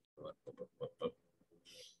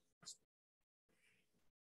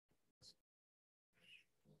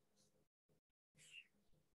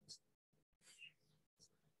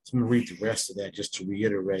 So I'm going to read the rest of that just to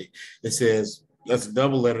reiterate. It says, that's a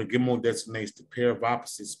double letter. Gimel designates the pair of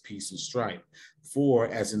opposites, peace and strife. For,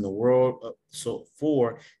 as in the world,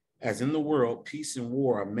 peace and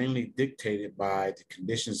war are mainly dictated by the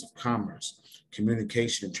conditions of commerce,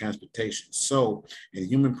 communication, and transportation. So, in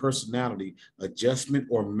human personality, adjustment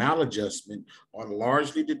or maladjustment are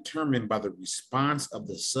largely determined by the response of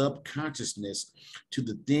the subconsciousness to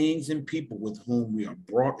the things and people with whom we are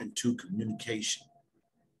brought into communication.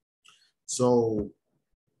 So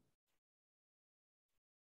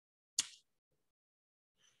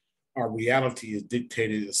our reality is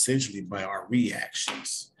dictated essentially by our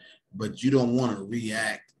reactions, but you don't want to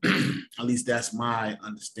react. At least that's my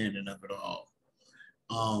understanding of it all.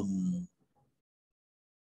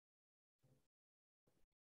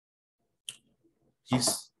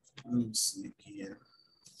 Let me see again.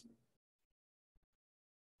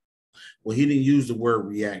 Well, he didn't use the word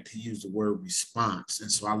react. He used the word response.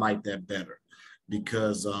 And so I like that better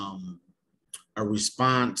because a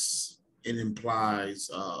response, it implies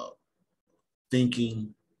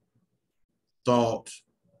thinking, thought,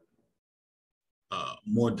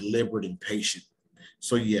 more deliberate and patient.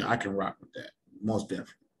 So yeah, I can rock with that, most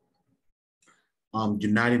definitely.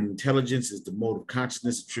 United intelligence is the mode of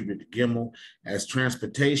consciousness attributed to Gimel. As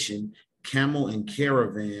transportation, camel and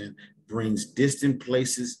caravan brings distant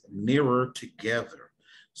places nearer together.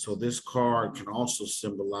 So this card can also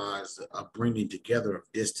symbolize a bringing together of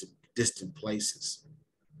distant places.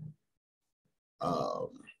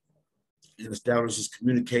 It establishes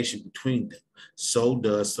communication between them. So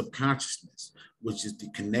does subconsciousness, which is the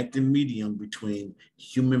connecting medium between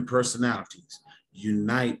human personalities.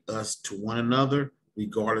 Unite us to one another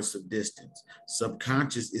regardless of distance.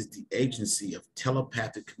 Subconscious is the agency of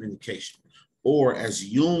telepathic communication, or as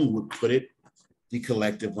Jung would put it, the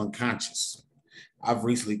collective unconscious. I've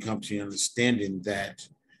recently come to the understanding that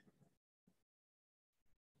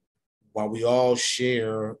while we all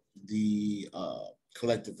share the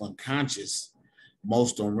collective unconscious,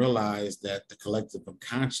 most don't realize that the collective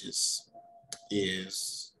unconscious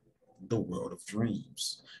is the world of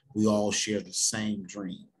dreams. We all share the same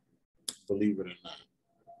dream, believe it or not.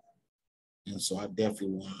 And so I definitely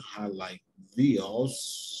want to highlight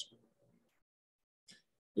these.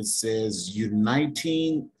 It says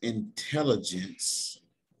uniting intelligence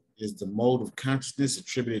is the mode of consciousness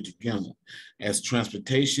attributed to Gimel. As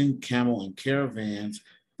transportation, camel, and caravans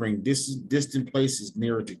bring distant places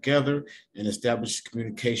nearer together and establish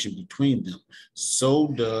communication between them. So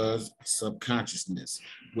does subconsciousness,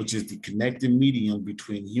 which is the connecting medium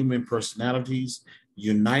between human personalities,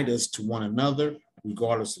 unite us to one another,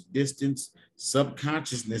 regardless of distance.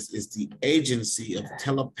 Subconsciousness is the agency of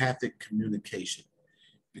telepathic communication,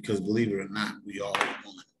 because believe it or not, we all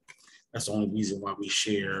one. That's the only reason why we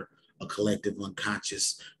share a collective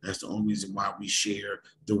unconscious. That's the only reason why we share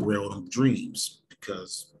the world of dreams,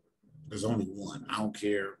 because there's only one. I don't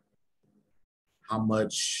care how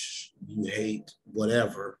much you hate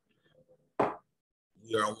whatever.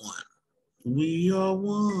 We are one. We are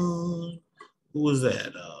one. Who was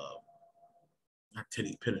that? Not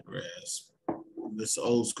Teddy Pendergrass. This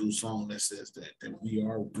old school song that says that we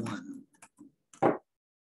are one.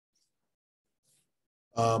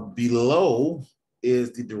 Below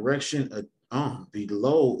is the direction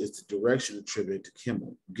attributed to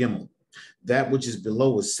Gimel. That which is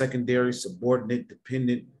below is secondary, subordinate,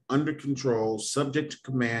 dependent, under control, subject to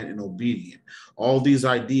command, and obedient. All these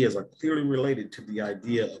ideas are clearly related to the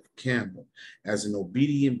idea of camel. As an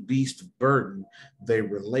obedient beast of burden, they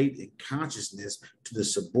relate in consciousness to the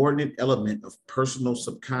subordinate element of personal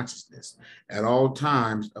subconsciousness, at all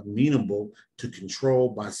times amenable to control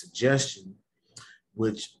by suggestion,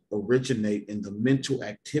 which originate in the mental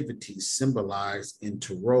activities symbolized in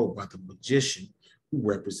tarot by the magician who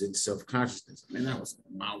represents self-consciousness. Man, that was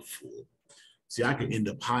a mouthful. See, I could end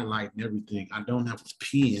up highlighting everything. I don't have a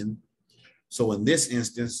pen. So in this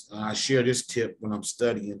instance, I share this tip when I'm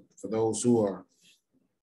studying for those who are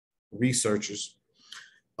researchers.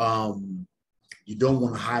 You don't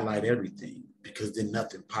want to highlight everything because then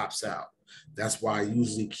nothing pops out. That's why I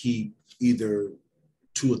usually keep either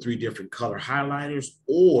 2 or 3 different color highlighters,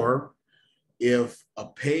 or if a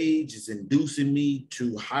page is inducing me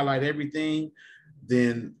to highlight everything,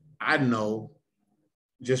 then I know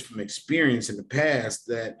just from experience in the past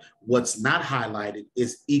that what's not highlighted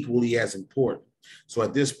is equally as important. So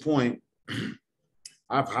at this point,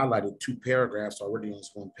 I've highlighted 2 paragraphs already on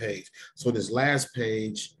this one page. So this last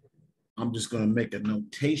page, I'm just going to make a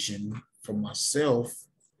notation for myself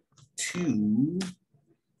to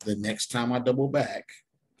the next time I double back,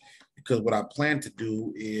 because what I plan to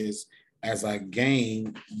do is, as I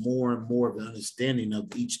gain more and more of an understanding of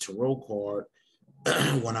each tarot card,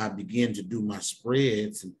 when I begin to do my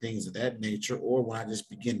spreads and things of that nature, or when I just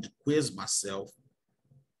begin to quiz myself,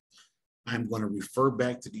 I'm going to refer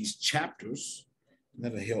back to these chapters, and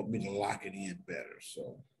that'll help me to lock it in better.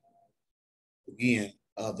 So again,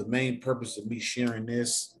 the main purpose of me sharing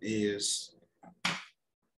this is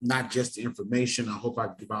not just the information. I hope I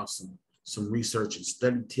give out some research and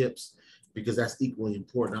study tips, because that's equally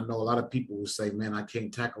important. I know a lot of people will say, man, I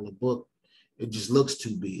can't tackle a book. It just looks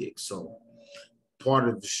too big. So part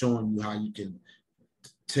of showing you how you can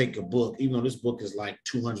take a book, even though this book is like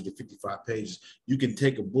 255 pages, you can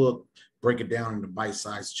take a book, break it down into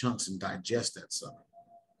bite-sized chunks and digest that sucker.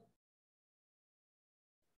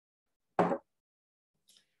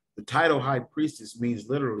 The title High Priestess means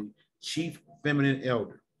literally chief feminine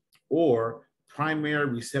elder or primary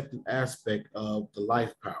receptive aspect of the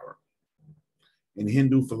life power. In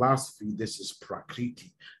Hindu philosophy, this is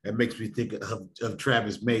Prakriti. That makes me think of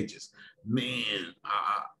Travis Majors. Man,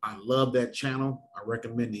 I love that channel. I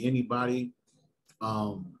recommend to anybody.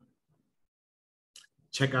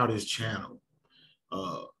 Check out his channel.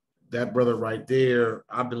 That brother right there,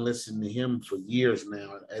 I've been listening to him for years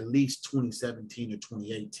now, at least 2017 or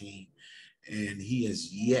 2018, and he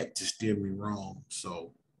has yet to steer me wrong.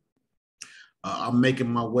 So I'm making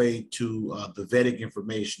my way to the Vedic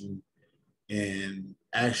information, and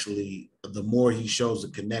actually, the more he shows the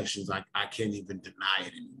connections, I can't even deny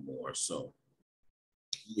it anymore. So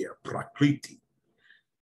yeah, Prakriti.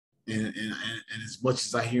 And as much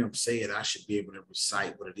as I hear him say it, I should be able to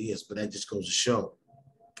recite what it is, but that just goes to show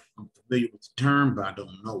I'm familiar with the term, but I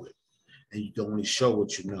don't know it. And you can only show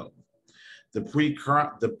what you know. The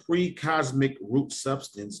pre-cosmic root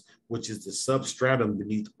substance, which is the substratum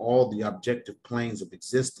beneath all the objective planes of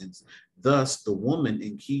existence. Thus, the woman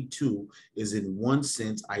in key 2 is in one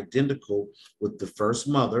sense identical with the first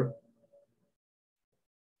mother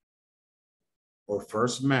or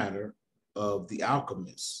first matter of the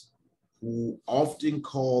alchemists, who often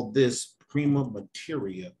call this prima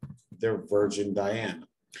materia their Virgin Diana.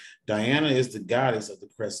 Diana is the goddess of the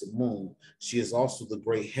crescent moon. She is also the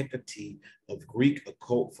great Hecate of Greek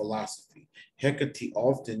occult philosophy. Hecate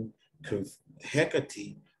often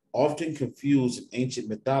confused in ancient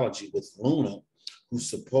mythology with Luna, who's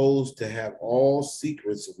supposed to have all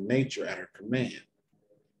secrets of nature at her command.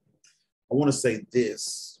 I want to say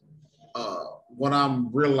this. What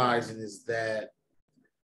I'm realizing is that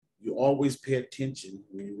you always pay attention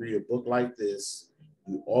when you read a book like this.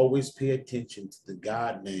 You always pay attention to the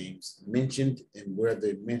God names mentioned and where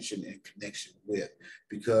they're mentioned in connection with,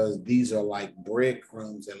 because these are like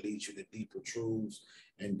breadcrumbs that lead you to deeper truths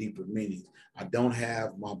and deeper meanings. I don't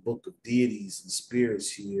have my book of deities and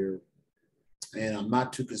spirits here, and I'm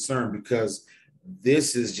not too concerned because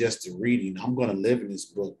this is just a reading. I'm going to live in this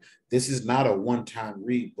book. This is not a one-time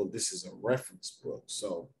read book. This is a reference book.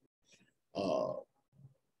 So I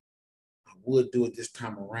would do it this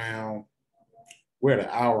time around. We're at an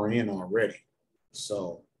hour in already.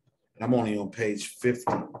 So, and I'm only on page 50.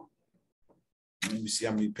 Let me see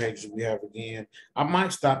how many pages we have again. I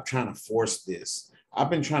might stop trying to force this.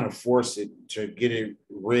 I've been trying to force it to get it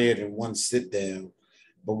read in one sit down.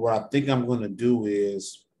 But what I think I'm going to do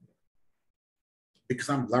is, because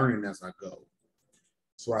I'm learning as I go.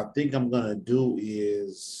 So what I think I'm going to do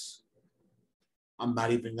is, I'm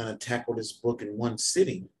not even going to tackle this book in one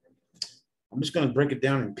sitting. I'm just going to break it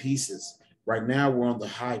down in pieces. Right now, we're on the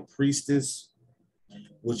High Priestess,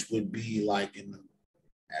 which would be like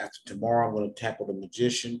after tomorrow, I'm going to tackle the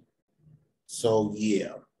Magician. So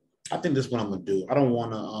yeah, I think that's what I'm going to do. I don't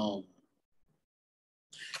want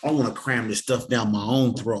to cram this stuff down my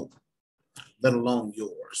own throat, let alone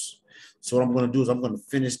yours. So what I'm going to do is I'm going to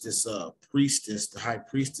finish this Priestess, the High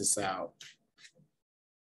Priestess out.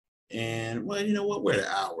 And well, you know what? We're at an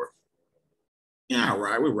hour. Yeah, all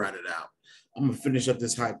right, we'll write it out. I'm gonna finish up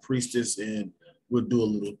this High Priestess and we'll do a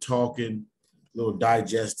little talking, a little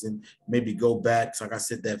digesting, maybe go back. So like I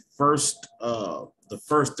said, the first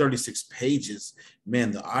 36 pages,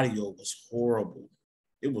 man, the audio was horrible.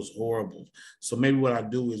 It was horrible. So maybe what I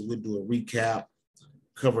do is we'll do a recap,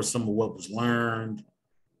 cover some of what was learned,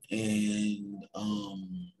 and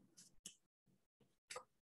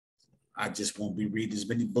I just won't be reading as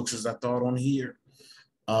many books as I thought on here.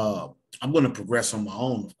 I'm going to progress on my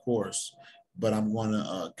own, of course, but I'm going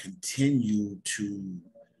to continue to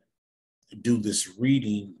do this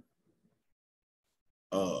reading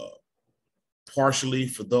partially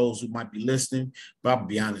for those who might be listening, but I'll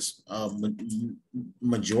be honest,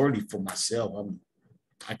 majority for myself.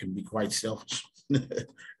 I can be quite selfish.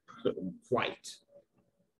 Quite.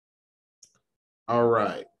 All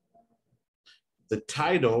right. The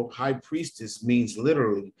title High Priestess means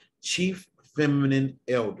literally chief feminine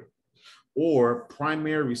elder, or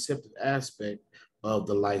primary receptive aspect of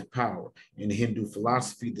the life power. In Hindu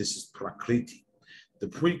philosophy, this is Prakriti, the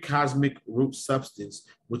pre-cosmic root substance,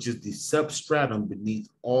 which is the substratum beneath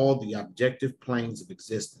all the objective planes of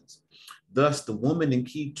existence. Thus, the woman in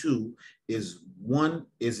key 2 is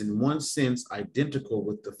in one sense identical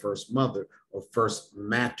with the first mother or first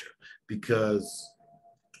matter, because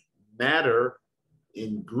matter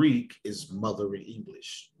in Greek is mother in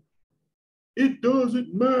English. It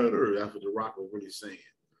doesn't matter. That's what the rock was really saying.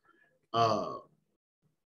 Uh,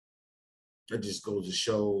 that just goes to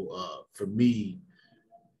show, for me,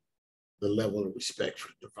 the level of respect for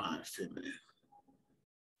the divine feminine.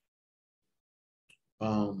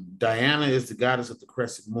 Diana is the goddess of the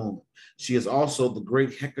crescent moon. She is also the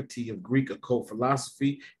great Hecate of Greek occult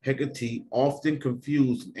philosophy. Hecate, often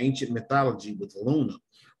confused in ancient mythology with Luna,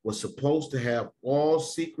 was supposed to have all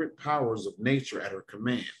secret powers of nature at her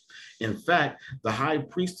command. In fact, the high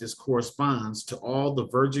priestess corresponds to all the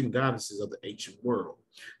virgin goddesses of the ancient world,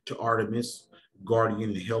 to Artemis, guardian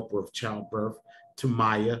and helper of childbirth, to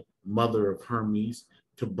Maya, mother of Hermes,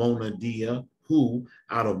 to Bonadea, who,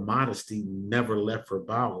 out of modesty, never left her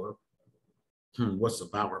bower. What's a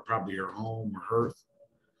bower? Probably her home or hearth.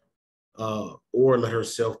 Or let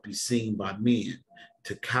herself be seen by men.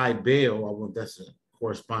 To Kai Bale, I want that's a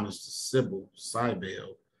correspondence to Sybil,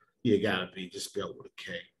 Cybele. Yeah, gotta be just spelled with a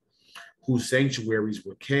K. Whose sanctuaries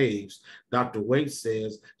were caves. Dr. Waite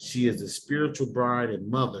says she is the spiritual bride and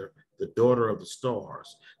mother, the daughter of the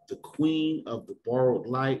stars, the queen of the borrowed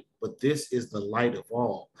light, but this is the light of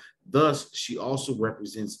all. Thus, she also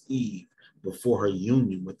represents Eve before her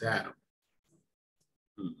union with Adam.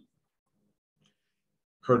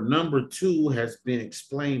 Her number 2 has been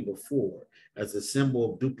explained before as a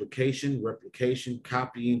symbol of duplication, replication,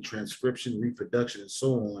 copying, transcription, reproduction, and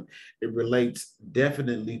so on. It relates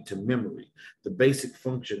definitely to memory, the basic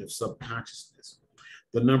function of subconsciousness.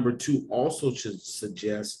 The number 2 also should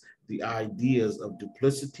suggest the ideas of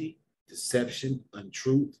duplicity, deception,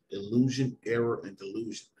 untruth, illusion, error, and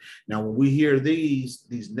delusion. Now, when we hear these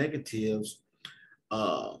negatives,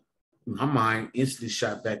 my mind instantly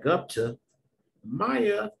shot back up to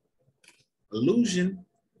Maya, illusion.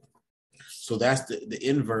 So that's the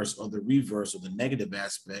inverse or the reverse or the negative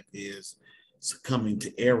aspect is succumbing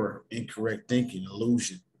to error, incorrect thinking,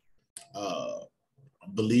 illusion,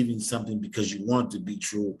 believing something because you want it to be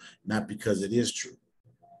true, not because it is true.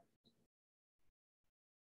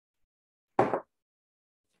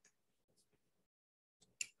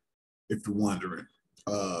 If you're wondering,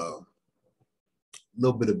 a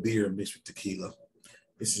little bit of beer mixed with tequila.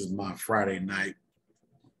 This is my Friday night.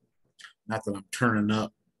 Not that I'm turning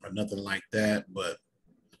up or nothing like that, but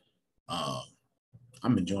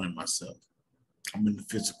I'm enjoying myself. I'm in the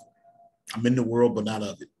physical. I'm in the world, but not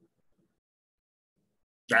of it.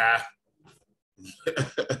 Ah.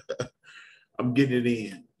 I'm getting it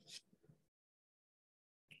in.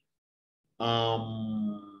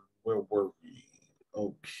 Where were we?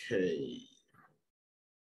 Okay.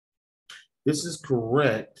 This is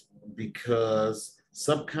correct because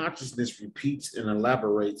subconsciousness repeats and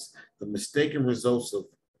elaborates the mistaken results of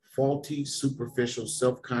faulty, superficial,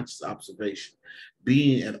 self-conscious observation,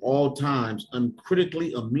 being at all times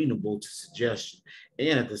uncritically amenable to suggestion,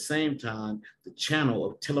 and at the same time, the channel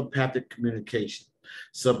of telepathic communication.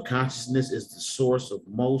 Subconsciousness is the source of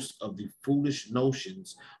most of the foolish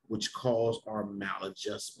notions which cause our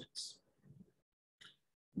maladjustments.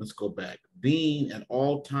 Let's go back. Being at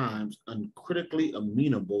all times uncritically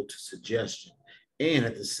amenable to suggestion, and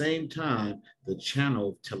at the same time, the channel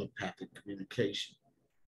of telepathic communication.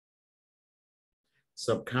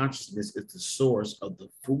 Subconsciousness is the source of the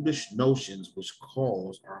foolish notions which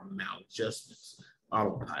cause our maladjustments.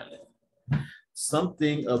 Autopilot.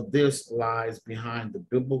 Something of this lies behind the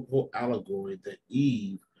biblical allegory that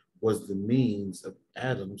Eve was the means of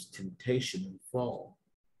Adam's temptation and fall.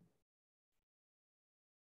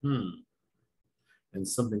 And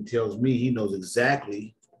something tells me he knows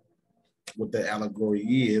exactly what that allegory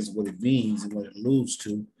is, what it means, and what it alludes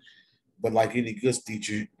to. But like any good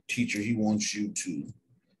teacher, he wants you to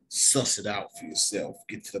suss it out for yourself,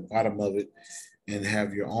 get to the bottom of it, and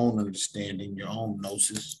have your own understanding, your own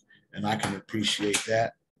gnosis. And I can appreciate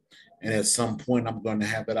that. And at some point, I'm going to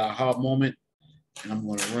have that aha moment, and I'm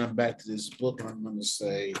going to run back to this book, and I'm going to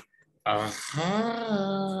say,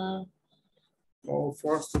 aha. Oh,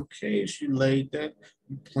 Foster Case, you laid that,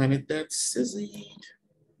 you planted that seed.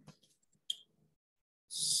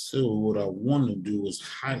 So what I want to do is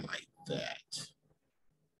highlight that.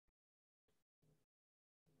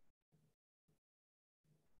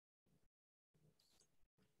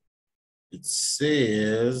 It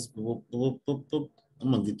says, boop, boop, boop, boop. I'm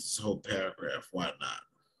going to get this whole paragraph. Why not?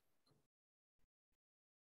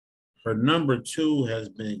 Her number 2 has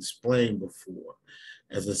been explained before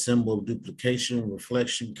as a symbol of duplication,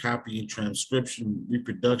 reflection, copying, transcription,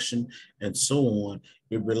 reproduction, and so on.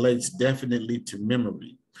 It relates definitely to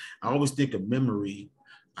memory. I always think of memory,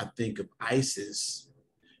 I think of Isis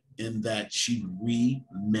in that she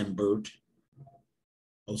remembered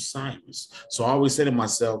Osiris. So I always say to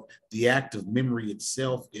myself, the act of memory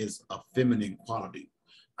itself is a feminine quality.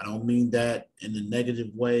 I don't mean that in a negative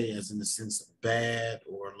way, as in the sense of bad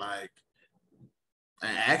or like,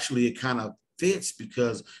 actually it kind of fits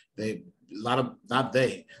because a lot of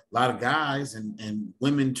guys and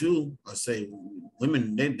women too, I say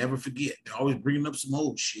women, they never forget. They're always bringing up some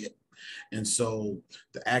old shit. And so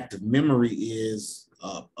the act of memory is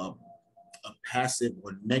a passive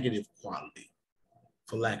or negative quality,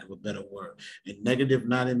 for lack of a better word. And negative,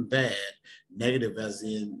 not in bad, negative as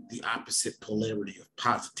in the opposite polarity of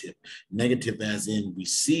positive, negative as in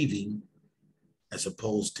receiving as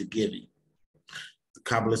opposed to giving. The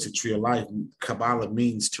Kabbalistic tree of life, Kabbalah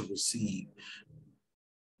means to receive,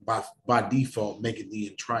 by default, making the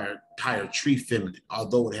entire tree feminine,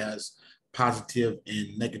 although it has positive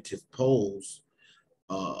and negative poles.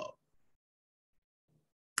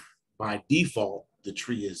 By default, the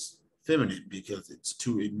tree is feminine because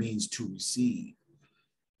it means to receive.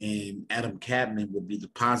 And Adam Cadman would be the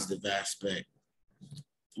positive aspect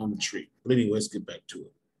on the tree. But anyway, let's get back to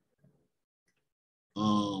it.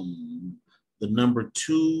 The number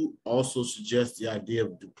 2 also suggests the idea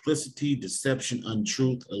of duplicity, deception,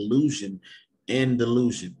 untruth, illusion, and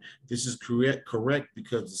delusion. This is correct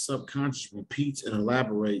because the subconscious repeats and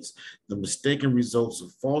elaborates the mistaken results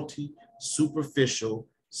of faulty, superficial,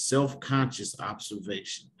 self-conscious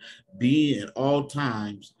observation, being at all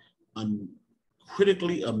times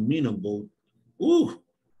uncritically amenable,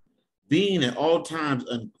 being at all times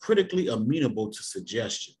uncritically amenable to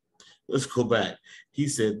suggestion. Let's go back. He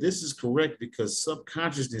said, this is correct because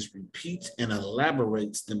subconsciousness repeats and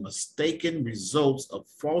elaborates the mistaken results of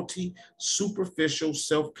faulty, superficial,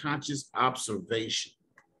 self-conscious observation.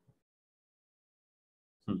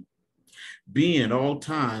 Being at all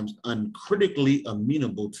times uncritically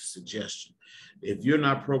amenable to suggestion. If you're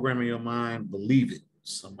not programming your mind, believe it,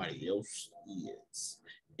 somebody else is.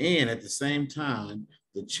 And at the same time,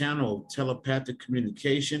 the channel of telepathic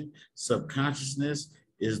communication, subconsciousness,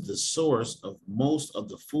 is the source of most of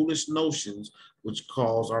the foolish notions which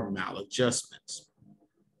cause our maladjustments.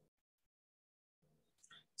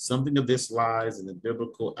 Something of this lies in the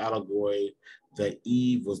biblical allegory that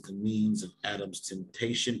Eve was the means of Adam's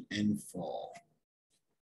temptation and fall.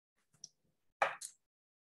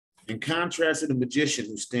 In contrast to the magician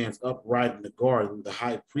who stands upright in the garden, the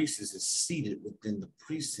high priestess is seated within the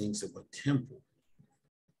precincts of a temple.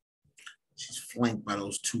 She's flanked by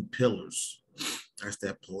those 2 pillars. That's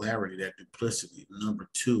that polarity, that duplicity. Number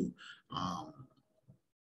 2,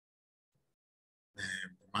 it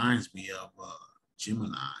reminds me of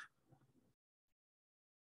Gemini.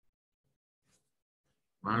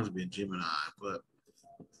 Reminds me of Gemini, but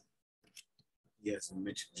yes, I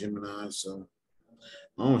mentioned Gemini. So,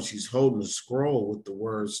 she's holding a scroll with the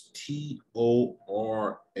words T-O-R-A.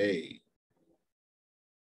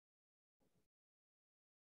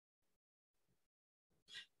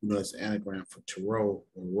 You know, it's an anagram for Tarot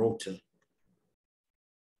or Rota.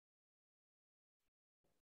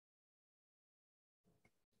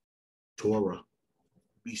 Torah.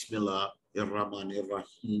 Bismillah ar-Rahman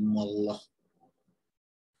ar-Rahim Allah.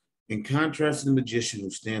 In contrast to the magician who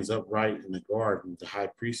stands upright in the garden, the high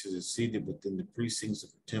priestess is seated within the precincts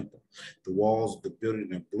of the temple. The walls of the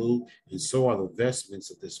building are blue, and so are the vestments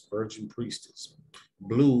of this virgin priestess.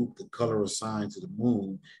 Blue, the color assigned to the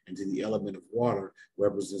moon and to the element of water,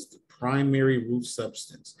 represents the primary root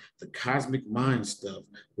substance, the cosmic mind stuff,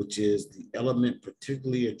 which is the element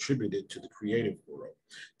particularly attributed to the creative world.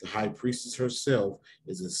 The high priestess herself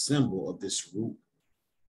is a symbol of this root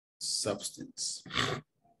substance.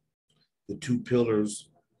 The 2 pillars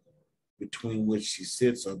between which she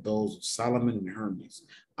sits are those of Solomon and Hermes,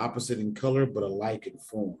 opposite in color but alike in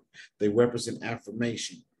form. They represent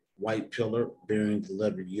affirmation. White pillar bearing the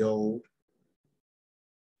letter Yod.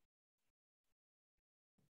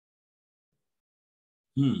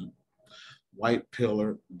 White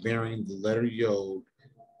pillar bearing the letter Yod,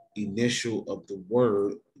 initial of the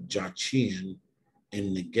word Jachin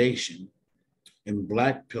in negation, and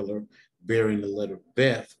black pillar bearing the letter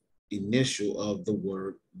Beth, initial of the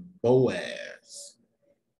word Boaz.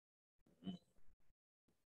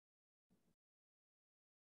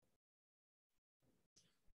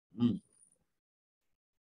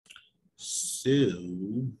 So,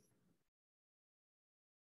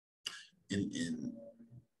 in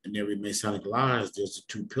every Masonic lodge, there's the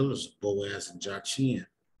 2 pillars of Boaz and Jachin.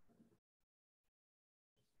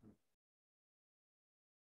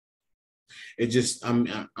 It just,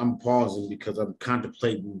 I'm pausing because I'm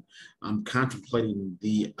contemplating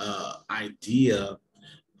the idea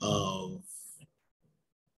of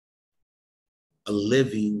a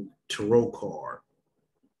living tarot card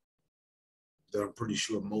that I'm pretty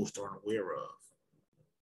sure most aren't aware of,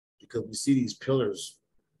 because we see these pillars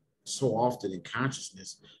so often in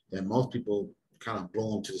consciousness that most people kind of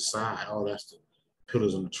blow them to the side. Oh, that's the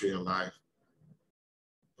pillars on the tree of life.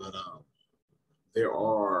 But there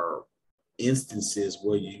are instances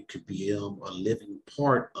where you could become a living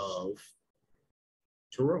part of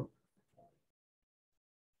Tarot.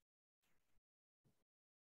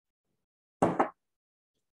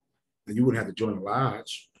 And you wouldn't have to join a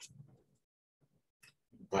lodge.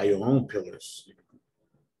 Buy your own pillars. You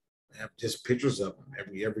have just pictures of them.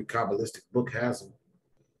 Every Kabbalistic book has them.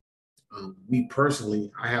 Me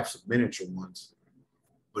personally, I have some miniature ones,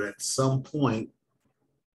 but at some point,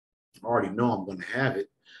 I already know I'm going to have it.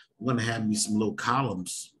 I'm going to have me some little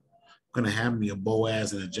columns. I'm going to have me a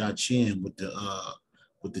Boaz and a Jachin with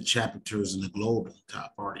the chapters and the globe on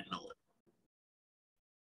top. I already know it.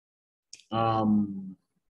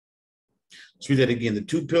 Let's read that again. The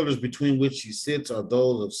two pillars between which she sits are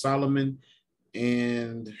those of Solomon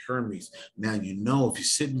and Hermes. Now, you know, if you're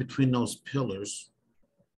sitting between those pillars,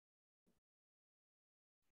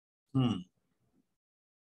 and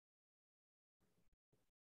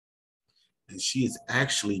she is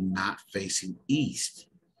actually not facing east.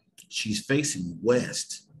 She's facing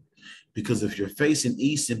west. Because if you're facing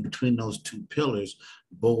east in between those two pillars,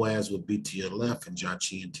 Boaz would be to your left and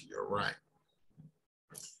Jachin to your right.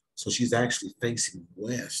 So she's actually facing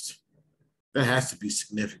west. That has to be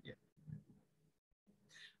significant.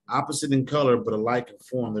 Opposite in color, but alike in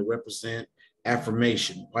form, they represent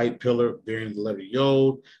affirmation. White pillar bearing the letter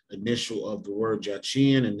Yod, initial of the word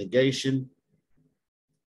Jachin, and negation.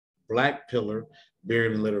 Black pillar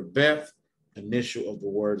bearing the letter Beth, initial of the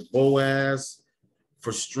word Boaz,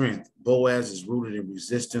 for strength. Boaz is rooted in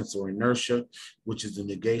resistance or inertia, which is the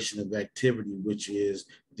negation of activity, which is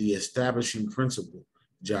the establishing principle,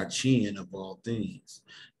 Jachin, of all things.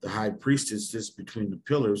 The high priestess sits between the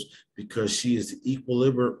pillars because she is the equal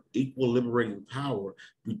liberating power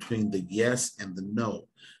between the yes and the no,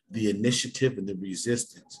 the initiative and the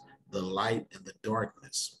resistance, the light and the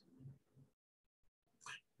darkness.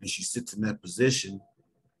 And she sits in that position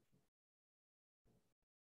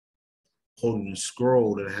holding a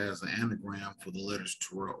scroll that has an anagram for the letters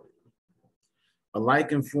Tarot.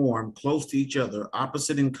 Alike in form, close to each other,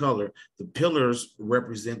 opposite in color, the pillars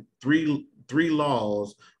represent three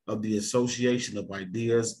laws of the association of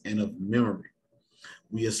ideas and of memory.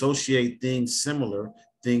 We associate things similar,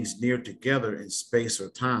 things near together in space or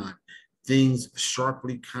time, things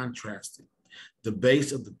sharply contrasted. The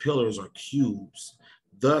base of the pillars are cubes.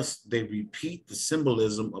 Thus, they repeat the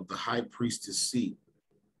symbolism of the high priestess seat.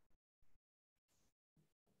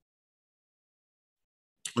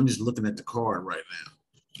 I'm just looking at the card right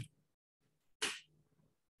now,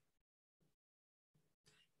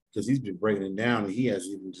 because he's been breaking it down and he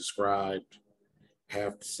hasn't even described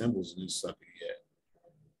half the symbols in this sucker yet.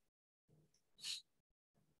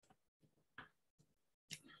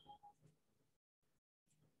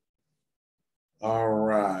 All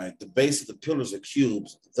right, the base of the pillars are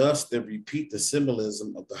cubes. Thus, they repeat the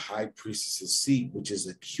symbolism of the high priestess's seat, which is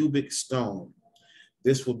a cubic stone.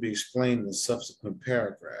 This will be explained in the subsequent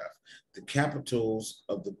paragraph. The capitals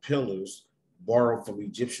of the pillars, borrowed from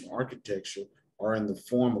Egyptian architecture, are in the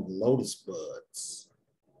form of lotus buds.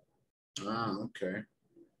 Ah, okay.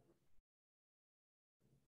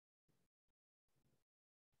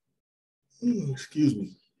 Ooh, excuse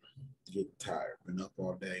me. Get tired. Been up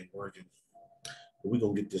all day working. But we're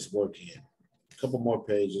going to get this work in. A couple more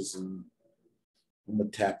pages and I'm going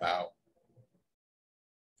to tap out.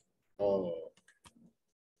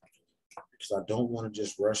 Because I don't want to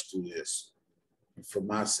just rush through this. For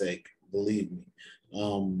my sake, believe me.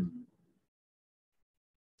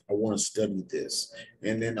 I want to study this.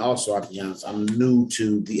 And then also, I'll be honest, I'm new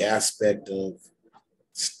to the aspect of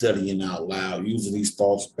studying out loud. Usually these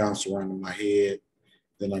thoughts bounce around in my head.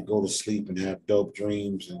 Then I go to sleep and have dope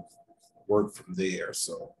dreams and work from there.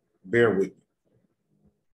 So bear with me.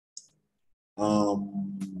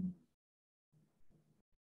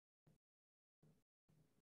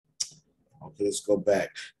 Okay, let's go back.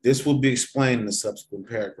 This will be explained in the subsequent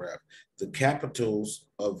paragraph. The capitals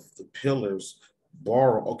of the pillars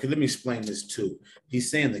borrow. Okay, let me explain this too. He's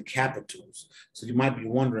saying the capitals. So you might be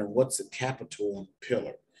wondering, what's a capital on a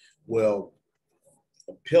pillar? Well,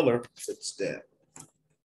 a pillar sits there.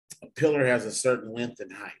 A pillar has a certain length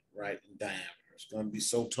and height, right, and diameter. It's going to be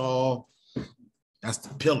so tall. That's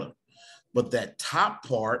the pillar. But that top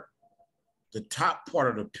part, the top part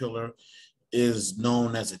of the pillar is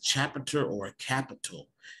known as a chapiter or a capital,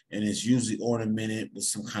 and it's usually ornamented with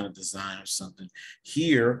some kind of design or something.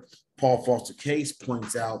 Here, Paul Foster Case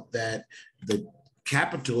points out that the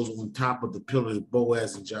capitals on top of the pillars,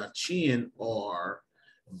 Boaz and Jachin, are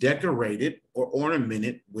decorated or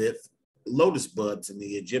ornamented with lotus buds in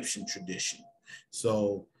the Egyptian tradition.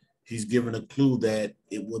 So he's given a clue that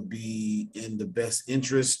it would be in the best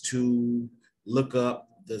interest to look up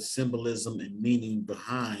the symbolism and meaning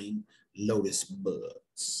behind lotus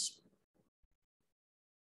buds.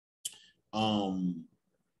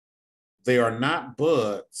 They are not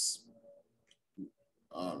buds.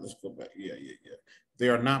 Let's go back. Yeah. They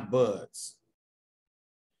are not buds,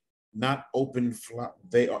 not open flower.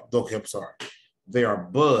 They are, okay, I'm sorry. They are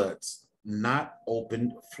buds, not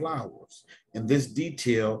open flowers. In this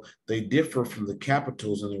detail, they differ from the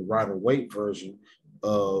capitals in the Rider-Waite version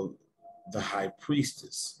of the High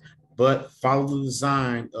Priestess, but follow the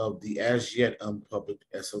design of the as yet unpublished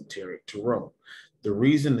esoteric tarot. The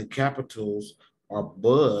reason the capitals are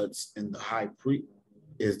buds in the High Priestess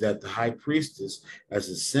is that the High Priestess, as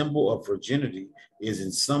a symbol of virginity, is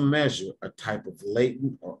in some measure a type of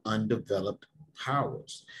latent or undeveloped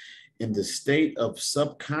powers. In the state of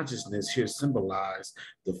subconsciousness here symbolized,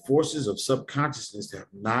 the forces of subconsciousness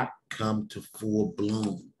have not come to full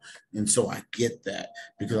bloom. And so I get that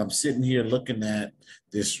because I'm sitting here looking at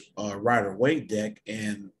this Rider-Waite deck,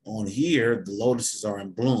 and on here, the lotuses are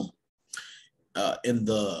in bloom. In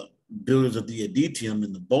the Builders of the Adetium,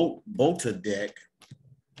 in the Bota deck,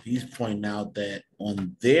 he's pointing out that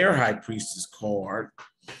on their High Priestess card,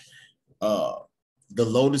 the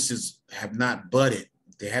lotuses have not budded.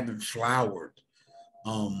 They haven't flowered.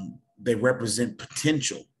 They represent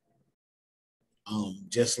potential.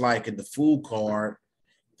 Just like in the Fool card,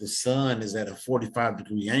 the sun is at a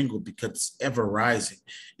 45-degree angle because it's ever rising.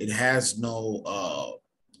 It has no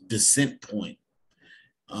descent point.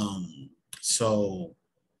 So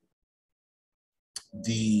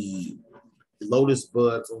the lotus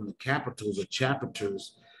buds on the capitals or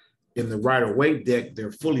chapters in the Rider-Waite deck,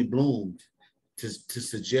 they're fully bloomed to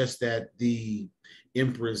suggest that the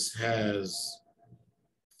Empress has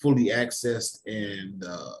fully accessed and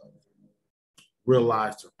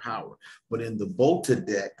realized her power. But in the Bota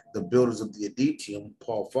deck, the Builders of the Adetium,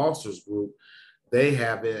 Paul Foster's group, they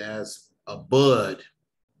have it as a bud,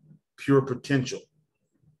 pure potential.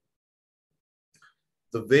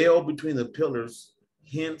 The veil between the pillars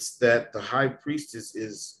hints that the High Priestess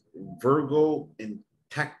is Virgo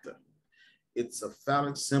intacta. It's a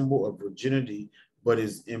phallic symbol of virginity, but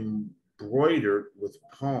is embroidered with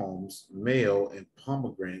palms, male, and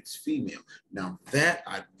pomegranates, female. Now that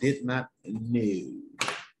I did not know.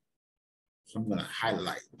 So I'm going to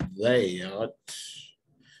highlight that.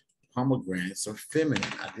 Pomegranates are feminine.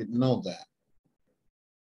 I didn't know that.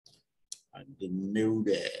 I didn't know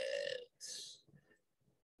that.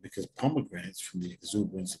 Because pomegranates, from the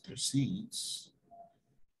exuberance of their seeds.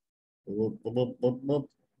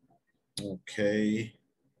 Okay.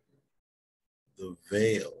 The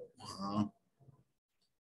veil, huh?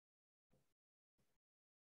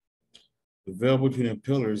 The veil between the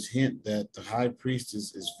pillars hint that the High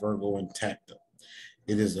Priestess is Virgo intacta.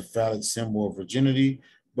 It is a phallic symbol of virginity,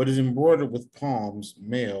 but is embroidered with palms,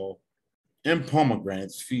 male, and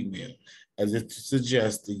pomegranates, female, as if to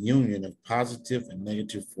suggest the union of positive and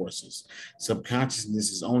negative forces. Subconsciousness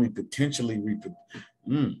is only potentially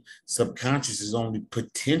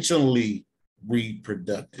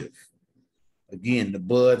reproductive. Again, the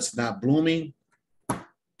buds not blooming, the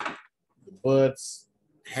buds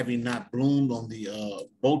having not bloomed on the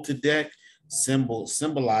Bota deck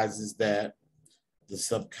symbolizes that the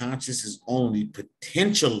subconscious is only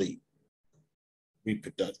potentially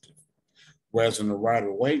reproductive. Whereas on the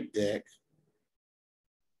Rider-Waite deck,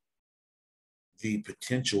 the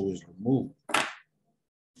potential is removed.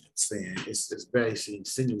 It's saying it's basically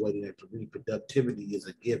insinuating that the reproductivity is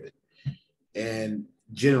a given. And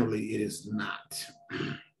generally it is not.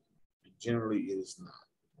 Generally it is not.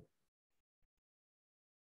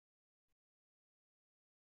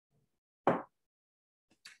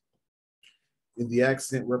 In the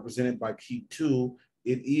accent represented by key 2,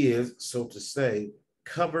 it is, so to say,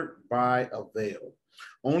 covered by a veil.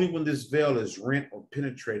 Only when this veil is rent or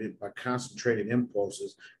penetrated by concentrated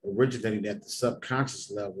impulses originating at the subconscious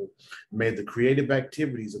level may the creative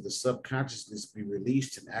activities of the subconsciousness be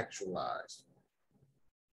released and actualized.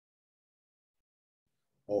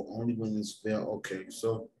 Oh, only when this veil, okay,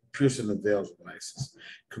 so piercing the veils of Isis.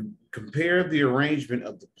 Compare the arrangement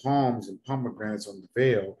of the palms and pomegranates on the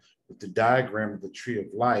veil with the diagram of the tree of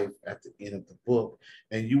life at the end of the book,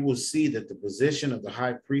 and you will see that the position of the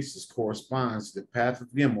High Priestess corresponds to the path of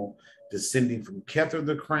Gimel descending from Kether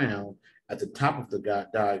the crown at the top of the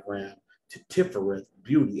diagram to Tifereth,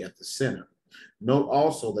 beauty, at the center. Note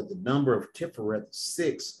also that the number of Tifereth,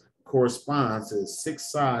 6, corresponds to the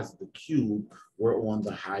 6 sides of the cube whereon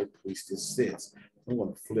the High Priestess sits. I'm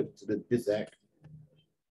going to flip to the Bizak.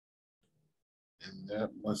 And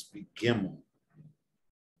that must be Gimel.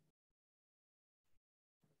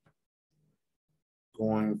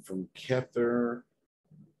 Going from Kether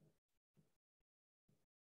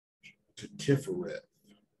to Tiferet.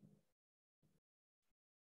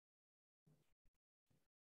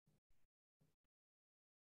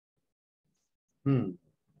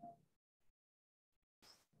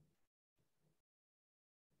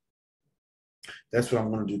 That's what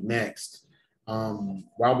I'm going to do next.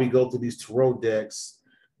 While we go through these tarot decks,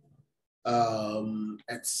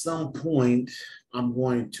 at some point, I'm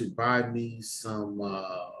going to buy me some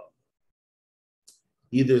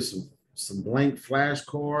either some blank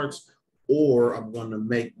flashcards, or I'm going to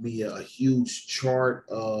make me a huge chart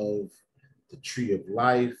of the Tree of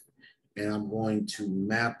Life, and I'm going to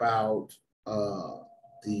map out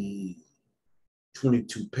the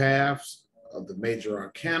 22 paths of the major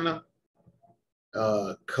arcana,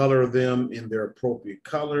 color them in their appropriate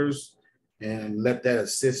colors, and let that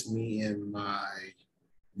assist me in my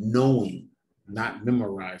knowing, not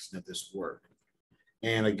memorizing of this work.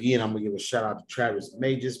 And again, I'm gonna give a shout out to Travis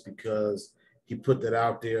Mages because he put that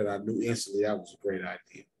out there and I knew instantly that was a great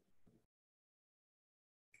idea.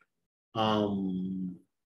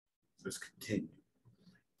 Let's continue.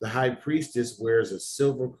 The High Priestess wears a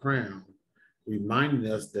silver crown,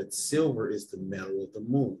 reminding us that silver is the metal of the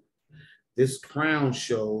moon. This crown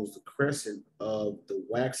shows the crescent of the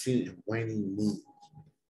waxing and waning moon.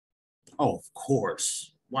 Oh, of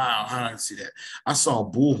course. Wow, how did I see that? I saw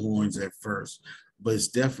bull horns at first, but it's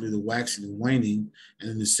definitely the waxing and waning, and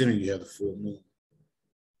in the center you have the full moon.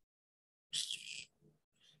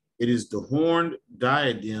 It is the horned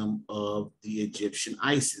diadem of the Egyptian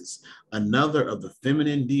Isis, another of the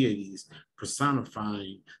feminine deities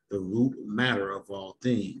personifying the root matter of all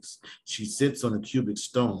things. She sits on a cubic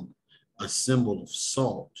stone, a symbol of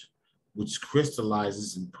salt, which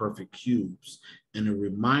crystallizes in perfect cubes, and a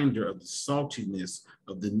reminder of the saltiness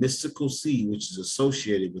of the mystical sea, which is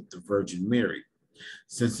associated with the Virgin Mary.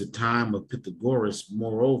 Since the time of Pythagoras,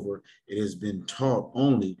 moreover, it has been taught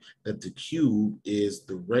only that the cube is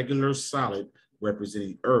the regular solid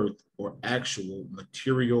representing earth or actual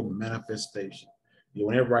material manifestation. You know,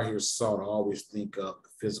 whenever I hear salt, I always think of the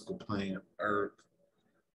physical plane of earth.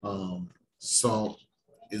 Salt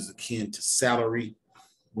is akin to salary.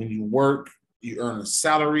 When you work, you earn a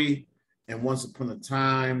salary, and once upon a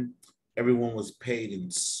time, everyone was paid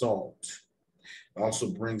in salt. It also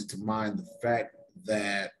brings to mind the fact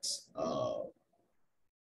that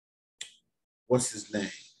what's his name,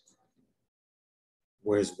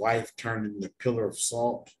 where his wife turned into a pillar of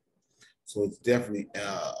salt. So it's definitely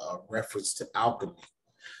a reference to alchemy.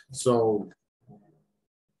 So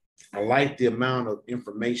I like the amount of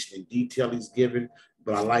information and detail he's given,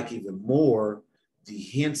 but I like even more the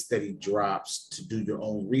hints that he drops to do your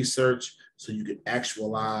own research so you can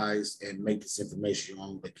actualize and make this information your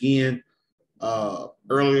own. Again,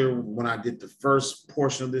 earlier when I did the first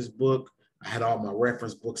portion of this book, I had all my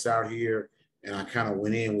reference books out here and I kind of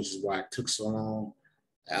went in, which is why it took so long.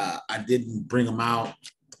 I didn't bring them out.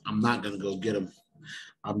 I'm not going to go get them.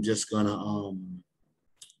 I'm just going to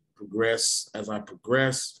progress as I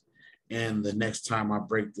progress. And the next time I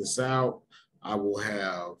break this out, I will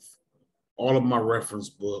have all of my reference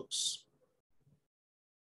books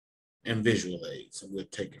and visual aids, and we'll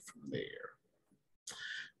take it from there.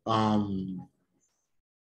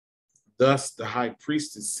 Thus, the High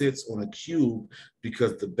Priestess sits on a cube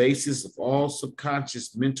because the basis of all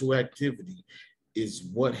subconscious mental activity is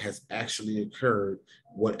what has actually occurred,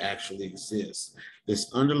 what actually exists.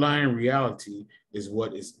 This underlying reality is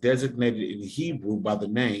what is designated in Hebrew by the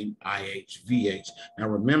name IHVH. Now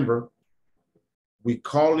remember, we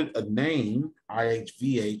call it a name,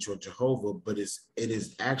 IHVH or Jehovah, but it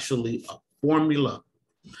is actually a formula,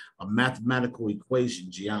 a mathematical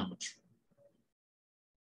equation, geometry.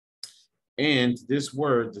 And this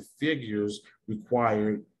word, the figures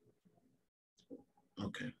required,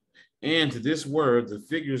 okay. And to this word, the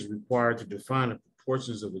figures required to define the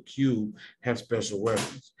proportions of a cube have special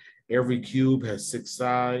reference. Every cube has 6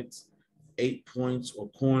 sides, 8 points or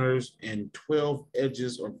corners, and 12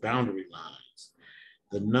 edges or boundary lines.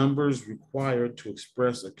 The numbers required to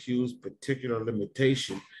express a cube's particular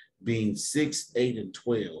limitation being 6, 8, and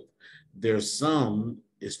 12. Their sum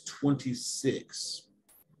is 26,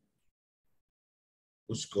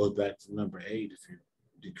 which goes back to number 8 if you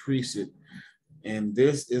decrease it. And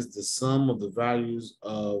this is the sum of the values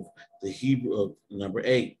of the Hebrew of number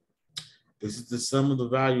 8. This is the sum of the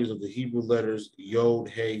values of the Hebrew letters Yod,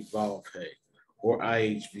 He, Vav, He, or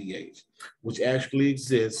IHVH, which actually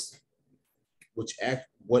exists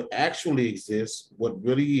what actually exists, what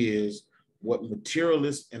really is, what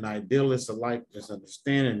materialists and idealists alike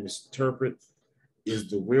misunderstand and misinterpret is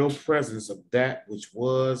the real presence of that which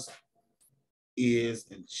was, is,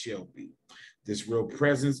 and shall be. This real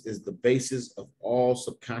presence is the basis of all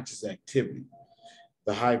subconscious activity.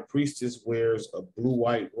 The high priestess wears a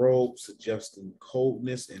blue-white robe suggesting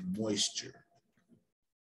coldness and moisture.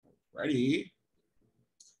 Ready?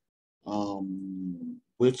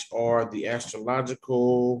 Which are the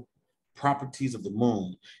astrological properties of the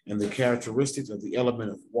moon and the characteristics of the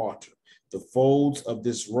element of water. The folds of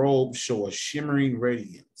this robe show a shimmering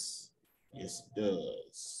radiance. Yes, it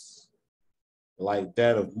does. Like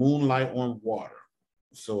that of moonlight on water.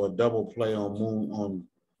 So a double play on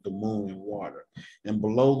the moon and water. And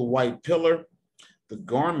below the white pillar, the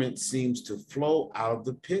garment seems to flow out of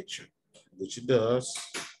the picture, which it does,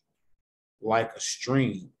 like a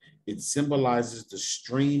stream. It symbolizes the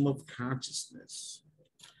stream of consciousness.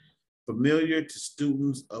 Familiar to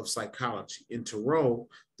students of psychology, in Tarot,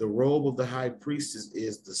 the robe of the high priestess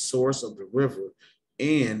is the source of the river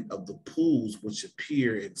and of the pools which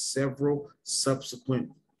appear in several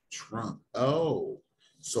subsequent trumps. Oh,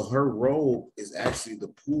 so her robe is actually the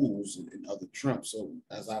pools in other trumps. So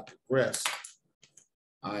as I progress,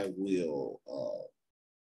 I will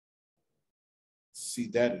see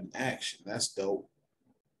that in action. That's dope.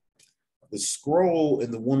 The scroll in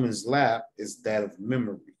the woman's lap is that of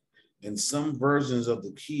memory. In some versions of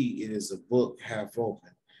the key, it is a book half open.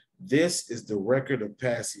 This is the record of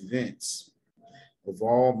past events, of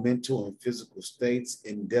all mental and physical states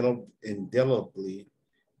indelibly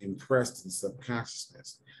impressed in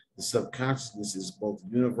subconsciousness. The subconsciousness is both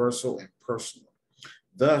universal and personal.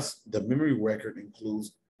 Thus, the memory record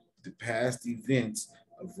includes the past events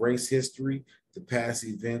of race history, the past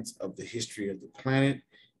events of the history of the planet,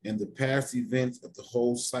 and the past events of the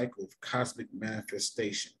whole cycle of cosmic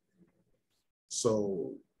manifestation.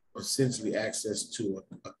 So essentially access to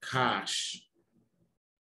a Akash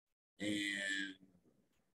and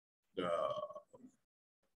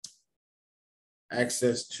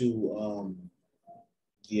access to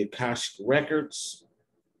the Akashic records.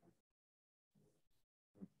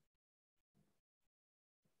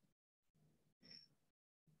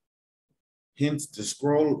 Hence, the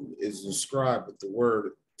scroll is inscribed with the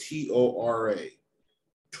word T-O-R-A,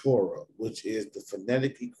 Torah, which is the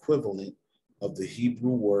phonetic equivalent of the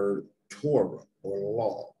Hebrew word Torah or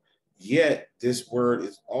law. Yet, this word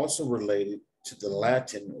is also related to the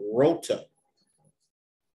Latin rota,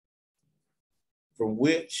 from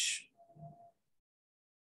which,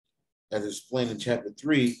 as explained in chapter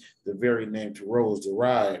 3, the very name Tarot is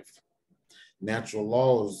derived. Natural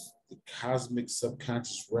law is the cosmic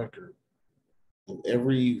subconscious record of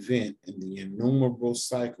every event in the innumerable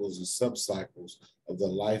cycles and subcycles of the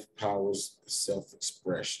life power's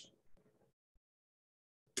self-expression.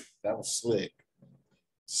 That was slick.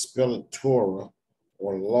 Spell it Torah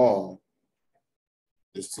or law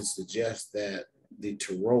is to suggest that the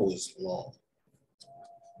Tarot is law.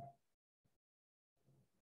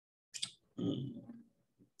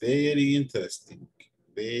 Very interesting.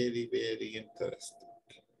 Very, very interesting.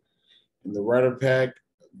 In the Rider pack,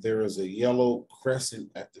 there is a yellow crescent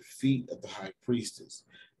at the feet of the high priestess.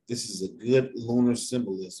 This is a good lunar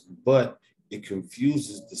symbolism, but it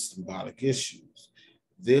confuses the symbolic issues.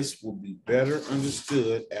 This will be better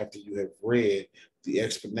understood after you have read the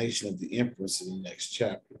explanation of the Empress in the next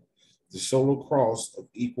chapter. The solar cross of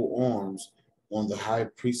equal arms on the high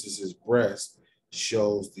priestess's breast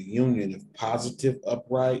shows the union of positive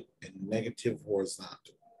upright and negative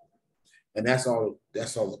horizontal. And that's all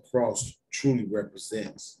the cross truly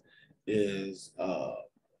represents, is a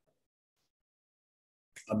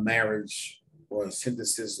marriage or a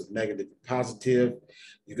synthesis of negative and positive.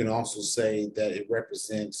 You can also say that it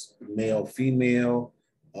represents male, female,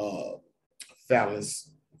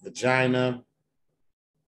 phallus, vagina,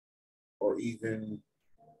 or even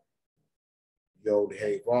Yod,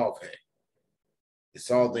 Hey, Vav, Hey. It's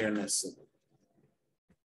all there in that symbol.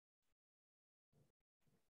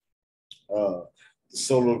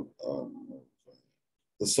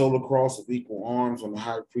 The solar cross of equal arms on the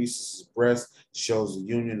high priestess's breast shows the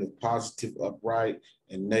union of positive upright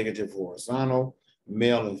and negative horizontal,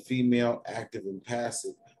 male and female, active and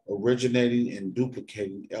passive, originating and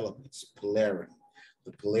duplicating elements, polarity.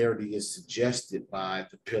 The polarity is suggested by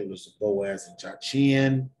the pillars of Boaz and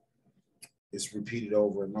Jachin. It's repeated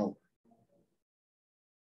over and over.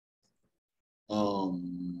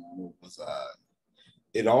 What was I?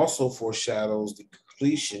 It also foreshadows the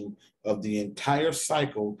completion of the entire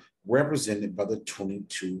cycle represented by the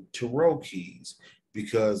 22 Tarot keys.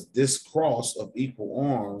 because this cross of equal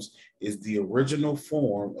arms is the original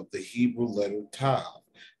form of the Hebrew letter Tav,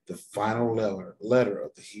 the final letter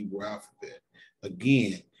of the Hebrew alphabet.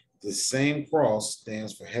 Again, the same cross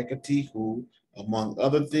stands for Hecate, who, among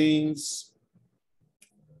other things,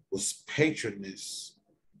 was patroness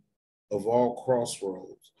of all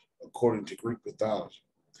crossroads, according to Greek mythology.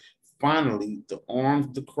 Finally, the arms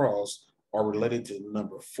of the cross are related to the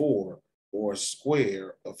number 4, or a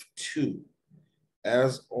square of 2,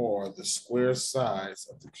 as are the square sides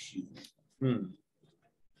of the cube.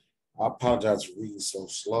 I apologize for reading so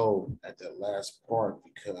slow at that last part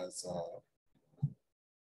because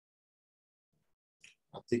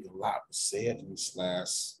I think a lot was said in this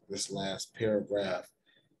last paragraph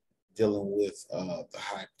dealing with the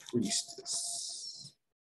high priestess.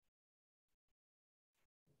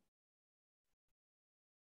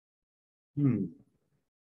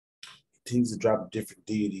 Things to drop different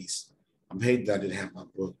deities. I'm hating that I didn't have my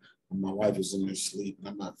book when my wife was in her sleep, and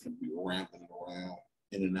I'm not going to be rambling around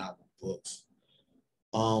in and out with books.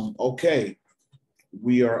 Okay,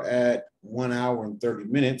 we are at 1 hour and 30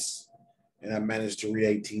 minutes, and I managed to read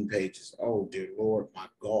 18 pages. Oh, dear Lord, my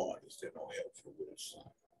God, is there no help for this?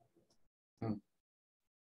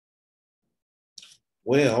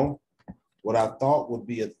 Well, what I thought would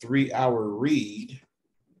be a 3-hour read,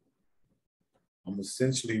 I'm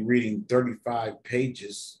essentially reading 35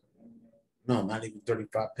 pages. No, not even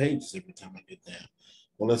 35 pages every time I get down.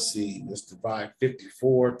 Well, let's see. Let's divide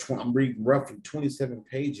 54. I'm reading roughly 27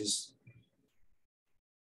 pages.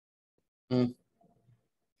 I'm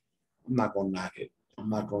not going to knock it. I'm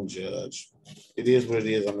not going to judge. It is what it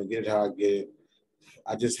is. I'm going to get it how I get it.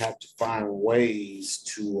 I just have to find ways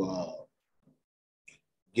to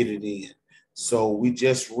get it in. So we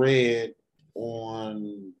just read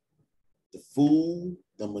on the Fool,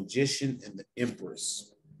 the Magician, and the Empress.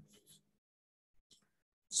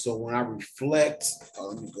 So when I reflect,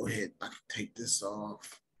 let me go ahead, I can take this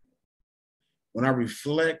off. When I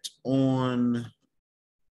reflect on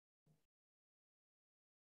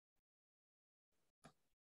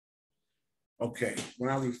when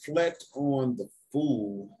I reflect on the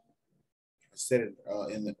Fool, I said it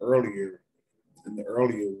in the earlier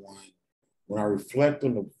one. When I reflect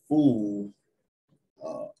on the Fool,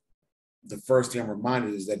 the first thing I'm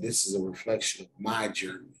reminded is that this is a reflection of my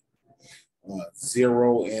journey.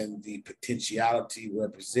 0 and the potentiality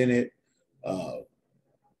represented,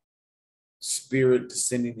 spirit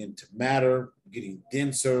descending into matter, getting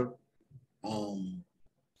denser, the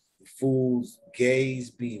Fool's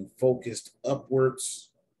gaze being focused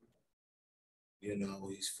upwards. You know,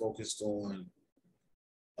 he's focused on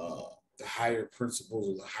the higher principles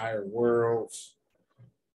of the higher worlds.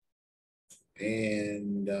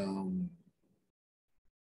 And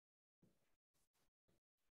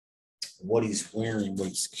what he's wearing, what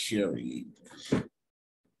he's carrying.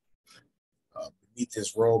 Beneath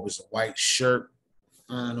his robe is a white shirt.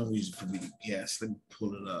 No reason for me to guess. Let me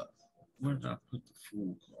pull it up. Where did I put the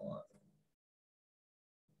Fool card?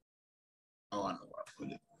 Oh, I know where I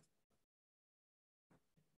put it.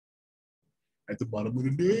 At the bottom of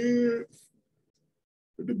the deck.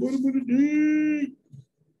 At the bottom of the deck.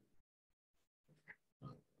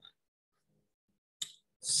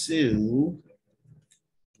 So,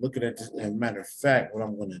 looking at this, as a matter of fact, what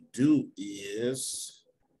I'm going to do is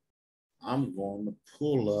I'm going to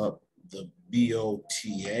pull up the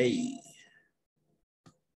BOTA,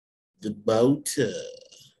 the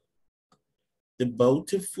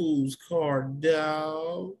BOTA Fool's card,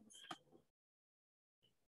 dog.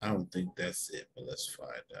 I don't think that's it, but let's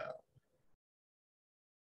find out.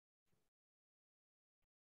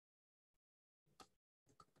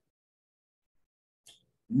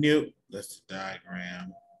 Nope, that's the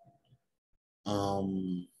diagram. I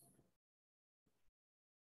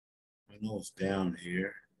know it's down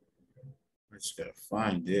here. I just gotta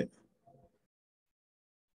find it.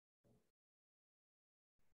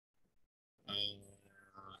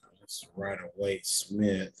 That's right away,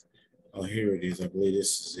 Smith. Oh, here it is. I believe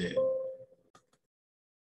this is it.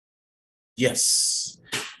 Yes.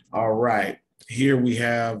 All right. Here we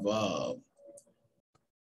have the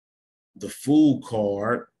Fool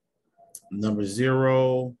card, number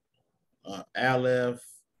 0, Aleph.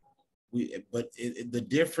 The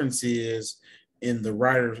difference is in the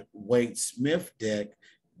Rider-Waite-Smith deck,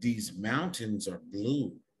 these mountains are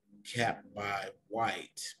blue, capped by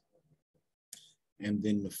white. And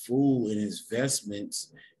then the Fool in his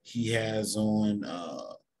vestments, he has on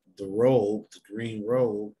the robe, the green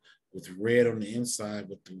robe, with red on the inside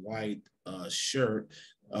with the white shirt.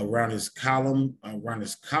 Around his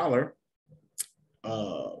collar,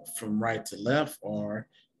 from right to left are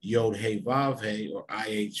Yod He Vav He, or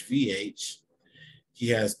IHVH. He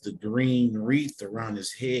has the green wreath around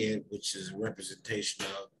his head, which is a representation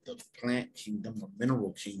of the plant kingdom or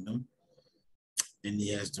mineral kingdom. And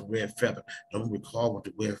he has the red feather. Don't recall what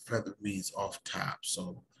the red feather means off top.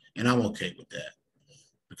 So, and I'm okay with that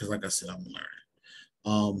because, like I said, I'm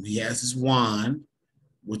learning. He has his wand,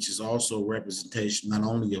 which is also a representation not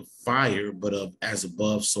only of fire, but of as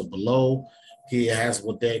above, so below. He has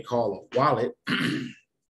what they call a wallet,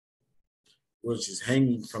 which is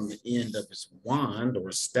hanging from the end of his wand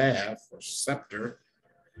or staff or scepter.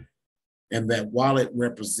 And that wallet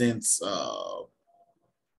represents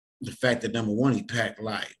the fact that number one, he packed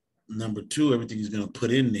light. Number two, everything he's going to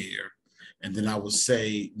put in there. And then I would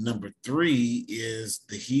say number three is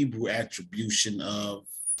the Hebrew attribution of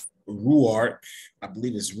Ruach. I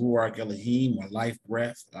believe it's Ruach Elohim or life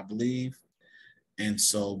breath, I believe. And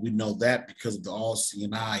so we know that because of the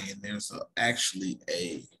all-seeing eye, and there's actually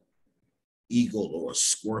a eagle or a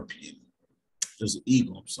scorpion. There's an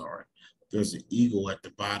eagle, I'm sorry. There's an eagle at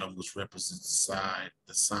the bottom, which represents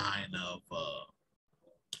the sign of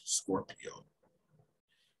Scorpio.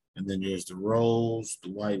 And then there's the rose, the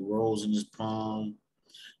white rose in his palm.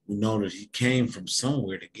 We know that he came from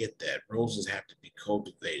somewhere to get that. Roses have to be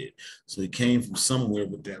cultivated. So he came from somewhere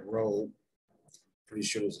with that rose. Pretty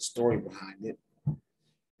sure there's a story behind it.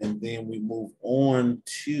 And then we move on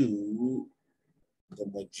to the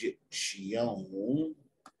magician.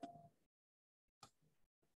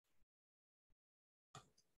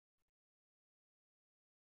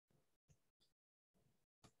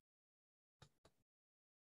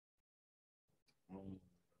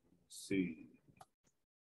 Let's see.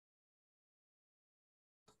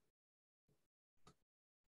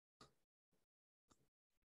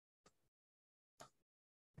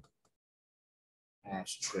 I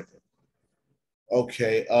was tripping.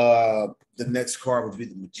 Okay, the next card would be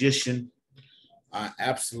the magician. I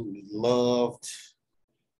absolutely loved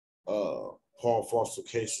Paul Foster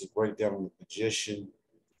Case's breakdown of the magician.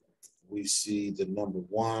 We see the number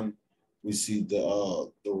one. We see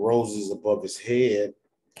the roses above his head,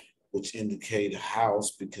 which indicate a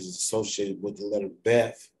house because it's associated with the letter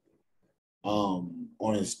Beth. On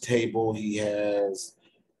his table, he has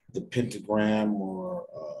the pentagram or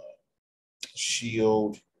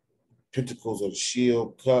shield, pentacles of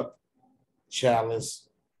shield, cup, chalice,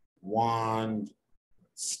 wand,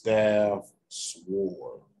 staff,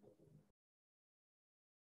 sword.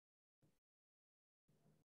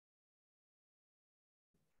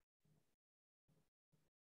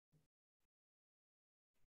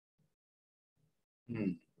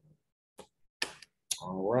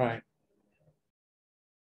 All right.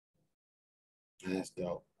 That's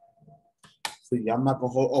dope. See, I'm not gonna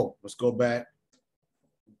hold. Oh, let's go back.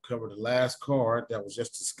 Cover the last card that was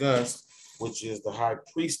just discussed, which is the High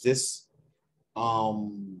Priestess.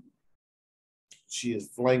 Um, she is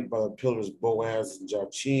flanked by the pillars Boaz and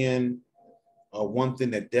Jachin. One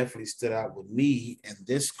thing that definitely stood out with me in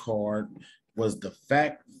this card was the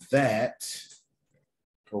fact that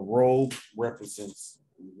her robe represents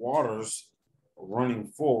waters running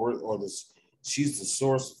forward, or this she's the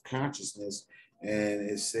source of consciousness. And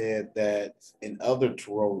it said that in other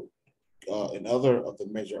tarot, in other of the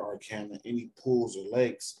major arcana, any pools or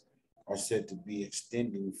lakes are said to be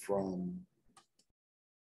extending from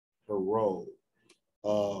her robe.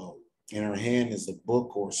 In her hand is a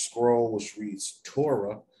book or scroll which reads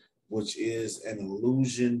Torah, which is an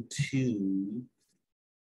allusion to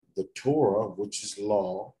the Torah, which is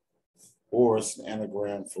law, or it's an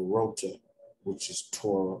anagram for Rota, which is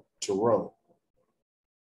Torah, Tarot.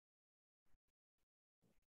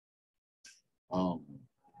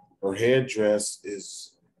 Her headdress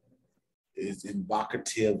is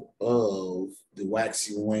evocative of the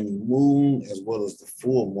waxing waning moon as well as the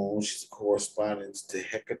full moon. She's a correspondence to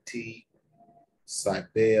Hecate,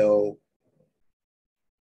 Cybele,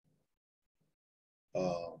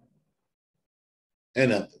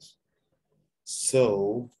 and others.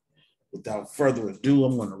 So, without further ado,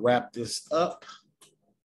 I'm going to wrap this up.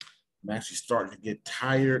 I'm actually starting to get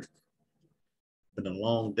tired. Been a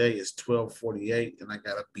long day. It's 12:48, and I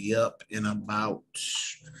gotta be up in about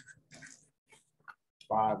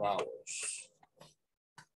 5 hours.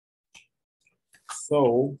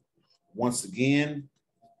 So, once again,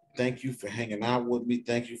 thank you for hanging out with me.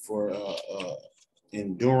 Thank you for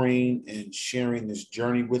enduring and sharing this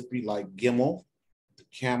journey with me, like Gimel, the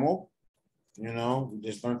camel. You know, we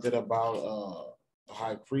just learned that about the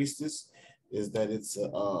High Priestess, is that it's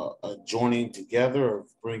a joining together of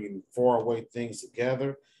bringing faraway things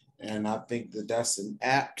together. And I think that that's an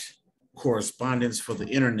apt correspondence for the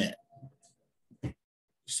internet.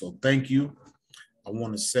 So thank you. I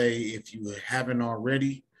want to say, if you haven't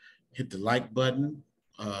already, hit the like button,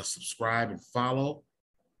 subscribe and follow.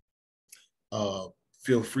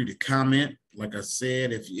 Feel free to comment. Like I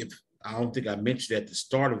said, if I don't think I mentioned at the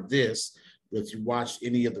start of this, but if you watched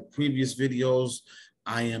any of the previous videos,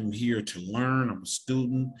 I am here to learn. I'm a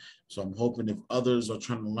student, so I'm hoping if others are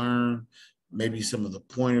trying to learn, maybe some of the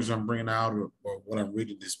pointers I'm bringing out or what I'm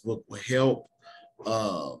reading this book will help.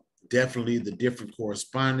 Definitely the different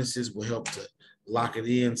correspondences will help to lock it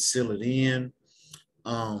in, seal it in.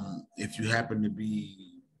 If you happen to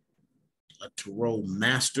be a tarot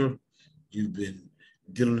master, you've been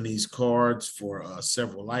dealing these cards for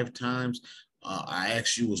several lifetimes, I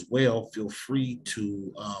ask you as well, feel free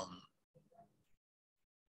to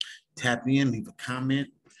tap in, leave a comment,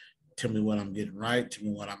 tell me what I'm getting right, tell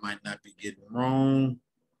me what I might not be getting wrong,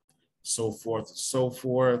 so forth and so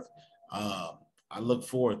forth. I look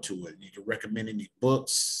forward to it. You can recommend any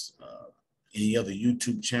books, any other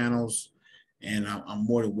YouTube channels, and I'm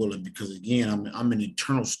more than willing, because again, I'm an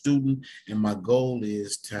eternal student, and my goal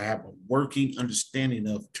is to have a working understanding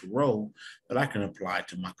of tarot that I can apply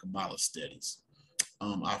to my Kabbalah studies.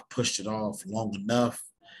 I've pushed it off long enough,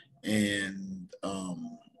 and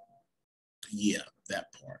yeah,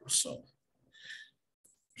 that part. So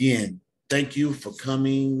again, thank you for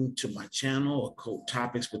coming to my channel, Occult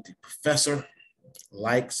Topics with the Professor.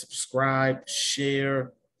 Like, subscribe,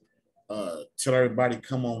 share, tell everybody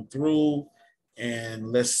come on through,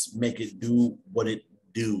 and let's make it do what it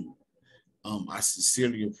do. I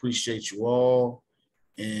sincerely appreciate you all,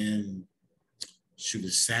 and shoot,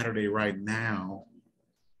 it's Saturday right now.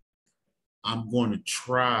 I'm going to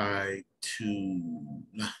try to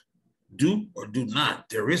do or do not.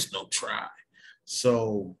 There is no try.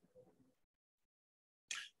 So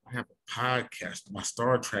I have a podcast. My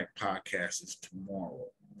Star Trek podcast is tomorrow.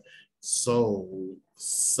 So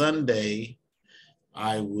Sunday,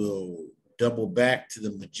 I will double back to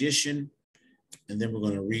The Magician, and then we're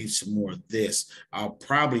going to read some more of this. I'll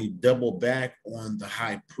probably double back on the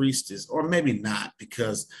High Priestess, or maybe not,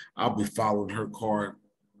 because I'll be following her card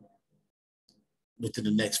within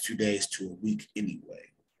the next few days to a week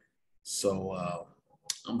anyway. So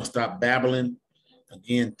I'm going to stop babbling.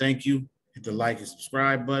 Again, thank you. Hit the like and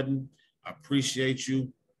subscribe button. I appreciate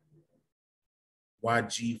you.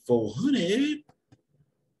 YG400.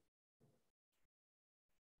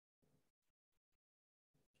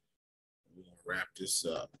 We're going to wrap this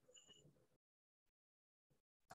up.